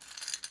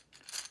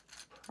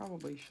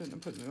 Probably shouldn't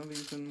have put none of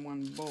these in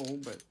one bowl,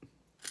 but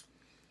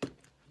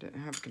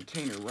didn't have a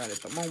container right at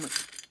the moment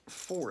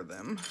for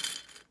them.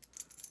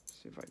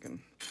 See if I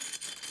can.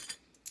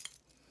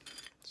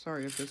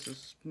 Sorry if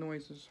this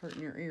noise is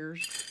hurting your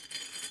ears.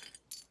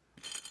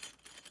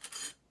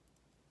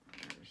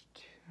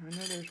 I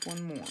know there's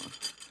one more.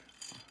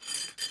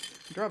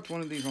 I dropped one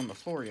of these on the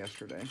floor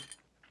yesterday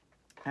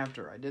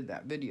after I did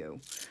that video,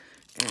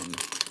 and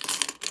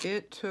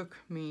it took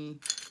me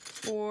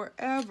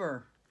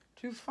forever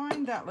to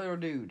find that little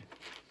dude.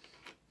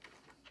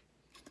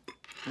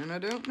 And I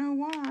don't know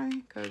why,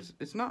 because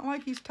it's not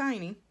like he's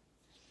tiny,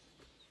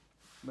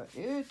 but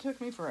it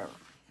took me forever.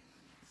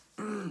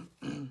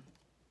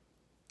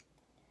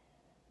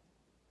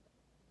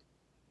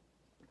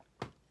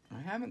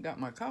 I haven't got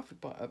my coffee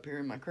pot up here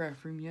in my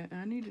craft room yet, and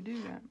I need to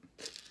do that.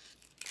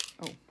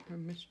 Oh, I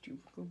missed you.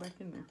 Go back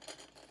in there.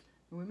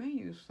 We may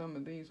use some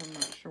of these, I'm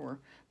not sure.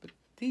 But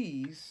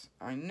these,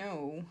 I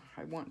know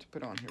I want to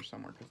put on here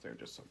somewhere because they're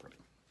just so pretty.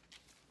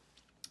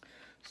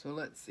 So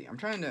let's see. I'm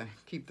trying to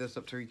keep this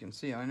up so you can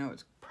see. I know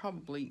it's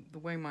probably, the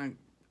way my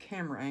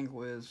camera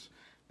angle is,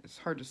 it's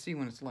hard to see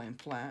when it's laying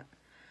flat.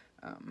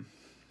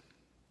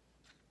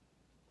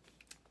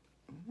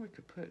 We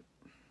could put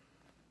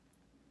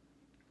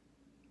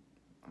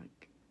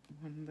like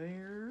one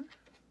there.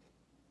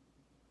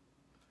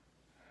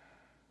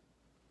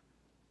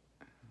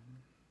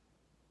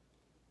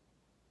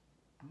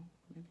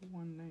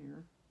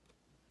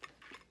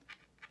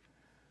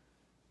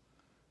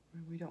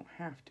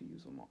 have to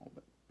use them all,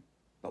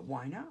 but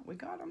why not? We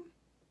got them.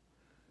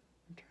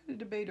 I'm trying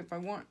to debate if I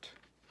want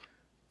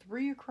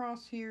 3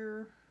 across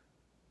here,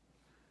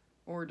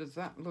 or does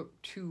that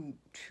look too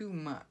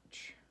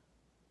much?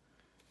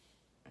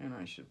 And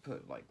I should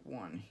put like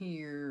 1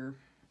 here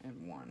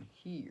and 1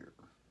 here.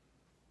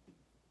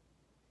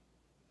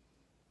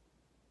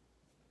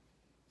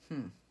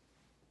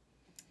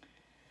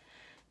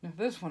 Now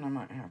this one I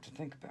might have to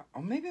think about.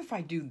 Oh, maybe if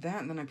I do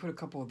that and then I put a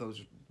couple of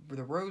those,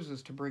 the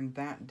roses to bring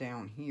that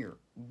down here.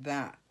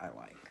 That I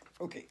like.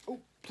 Okay. Oh,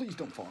 please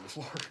don't fall on the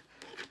floor.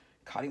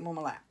 Caught him on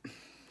my lap.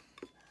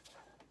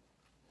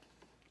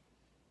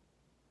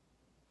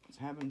 He's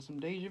having some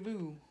deja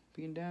vu,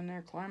 being down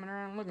there climbing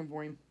around looking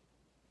for him.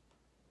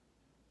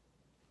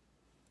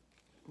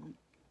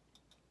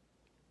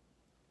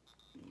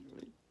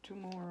 Two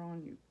more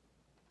on you.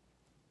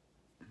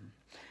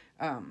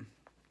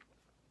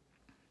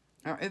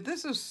 Now, if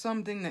this is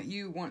something that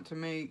you want to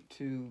make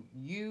to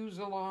use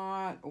a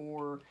lot,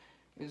 or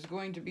is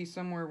going to be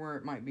somewhere where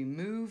it might be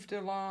moved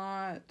a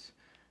lot,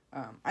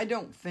 I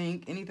don't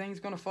think anything's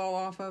going to fall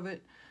off of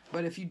it.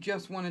 But if you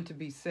just wanted to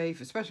be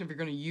safe, especially if you're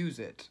going to use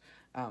it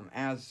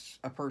as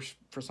a purse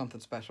for something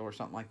special or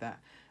something like that,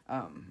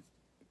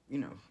 you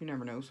know, you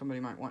never know, somebody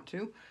might want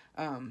to.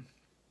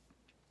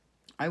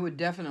 I would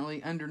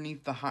definitely,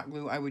 underneath the hot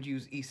glue, I would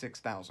use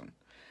E6000.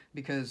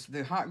 Because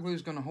the hot glue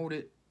is going to hold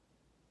it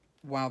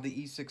while the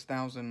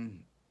E6000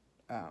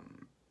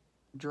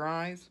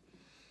 dries.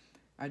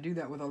 I do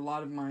that with a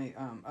lot of my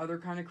other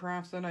kind of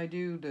crafts that I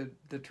do, the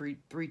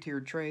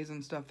 3-tiered trays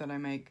and stuff that I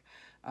make.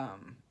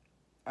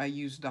 I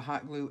use the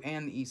hot glue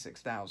and the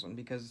E6000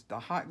 because the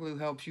hot glue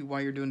helps you while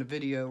you're doing a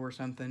video or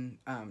something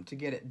to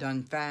get it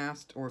done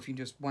fast, or if you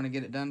just want to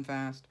get it done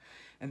fast.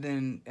 And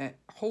then it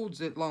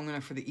holds it long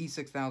enough for the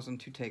E6000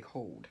 to take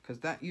hold, because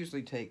that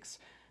usually takes,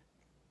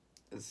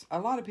 a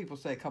lot of people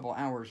say a couple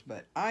hours,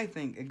 but I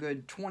think a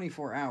good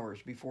 24 hours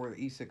before the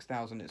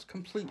E6000 is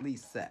completely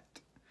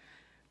set.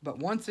 But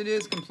once it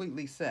is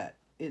completely set,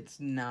 it's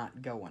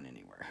not going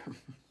anywhere.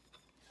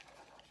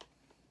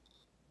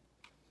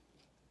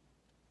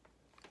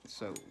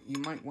 So you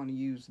might want to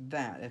use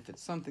that if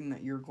it's something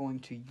that you're going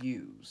to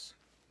use.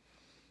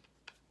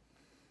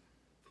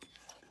 I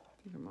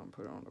think I'm going to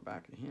put it on the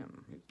back of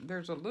him.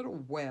 There's a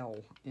little well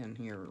in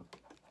here,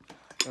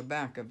 the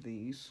back of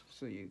these,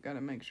 so you got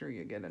to make sure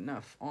you get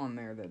enough on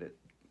there that it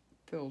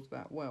fills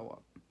that well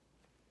up.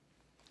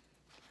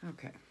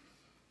 Okay.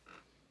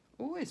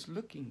 Oh, it's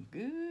looking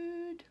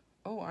good.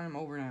 Oh, I'm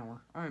over an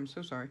hour. I'm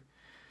so sorry.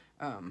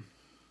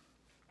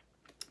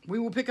 We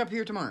will pick up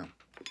here tomorrow.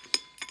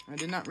 I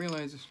did not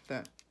realize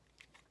that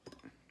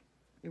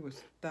it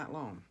was that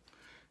long.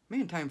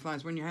 Man, time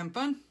flies when you're having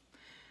fun.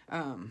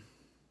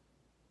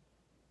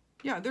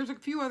 Yeah, there's a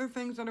few other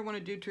things that I want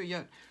to do to it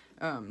yet.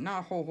 Not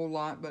a whole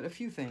lot, but a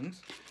few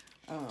things.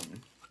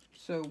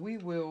 So we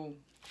will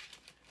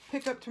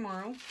pick up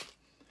tomorrow,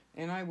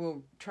 and I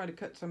will try to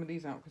cut some of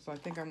these out because I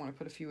think I want to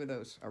put a few of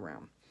those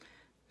around.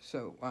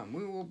 So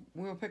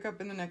we'll pick up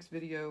in the next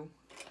video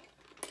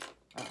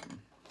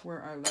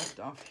where I left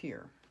off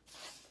here.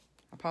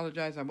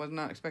 Apologize, I was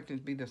not expecting it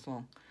to be this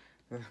long.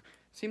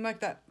 Seemed like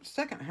that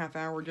second half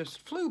hour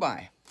just flew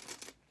by.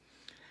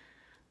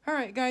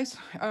 Alright guys,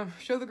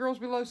 show the girls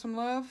below some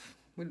love.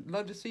 We'd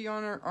love to see you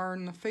on our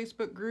in the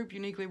Facebook group,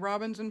 Uniquely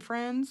Robins and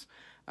Friends.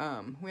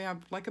 We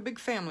have like a big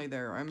family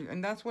there,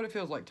 and that's what it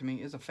feels like to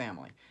me, is a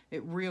family.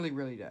 It really,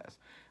 really does.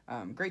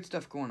 Great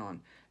stuff going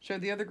on. Show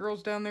the other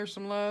girls down there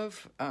some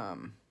love.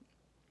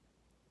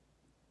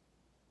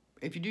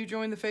 If you do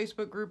join the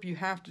Facebook group, you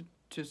have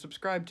to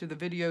subscribe to the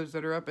videos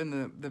that are up in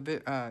the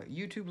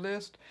YouTube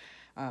list.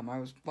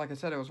 Like I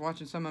said, I was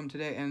watching some of them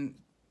today, and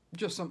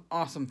just some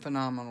awesome,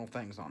 phenomenal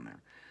things on there.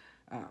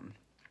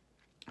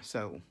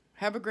 So,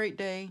 have a great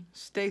day.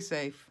 Stay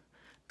safe.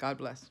 God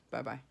bless.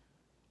 Bye-bye.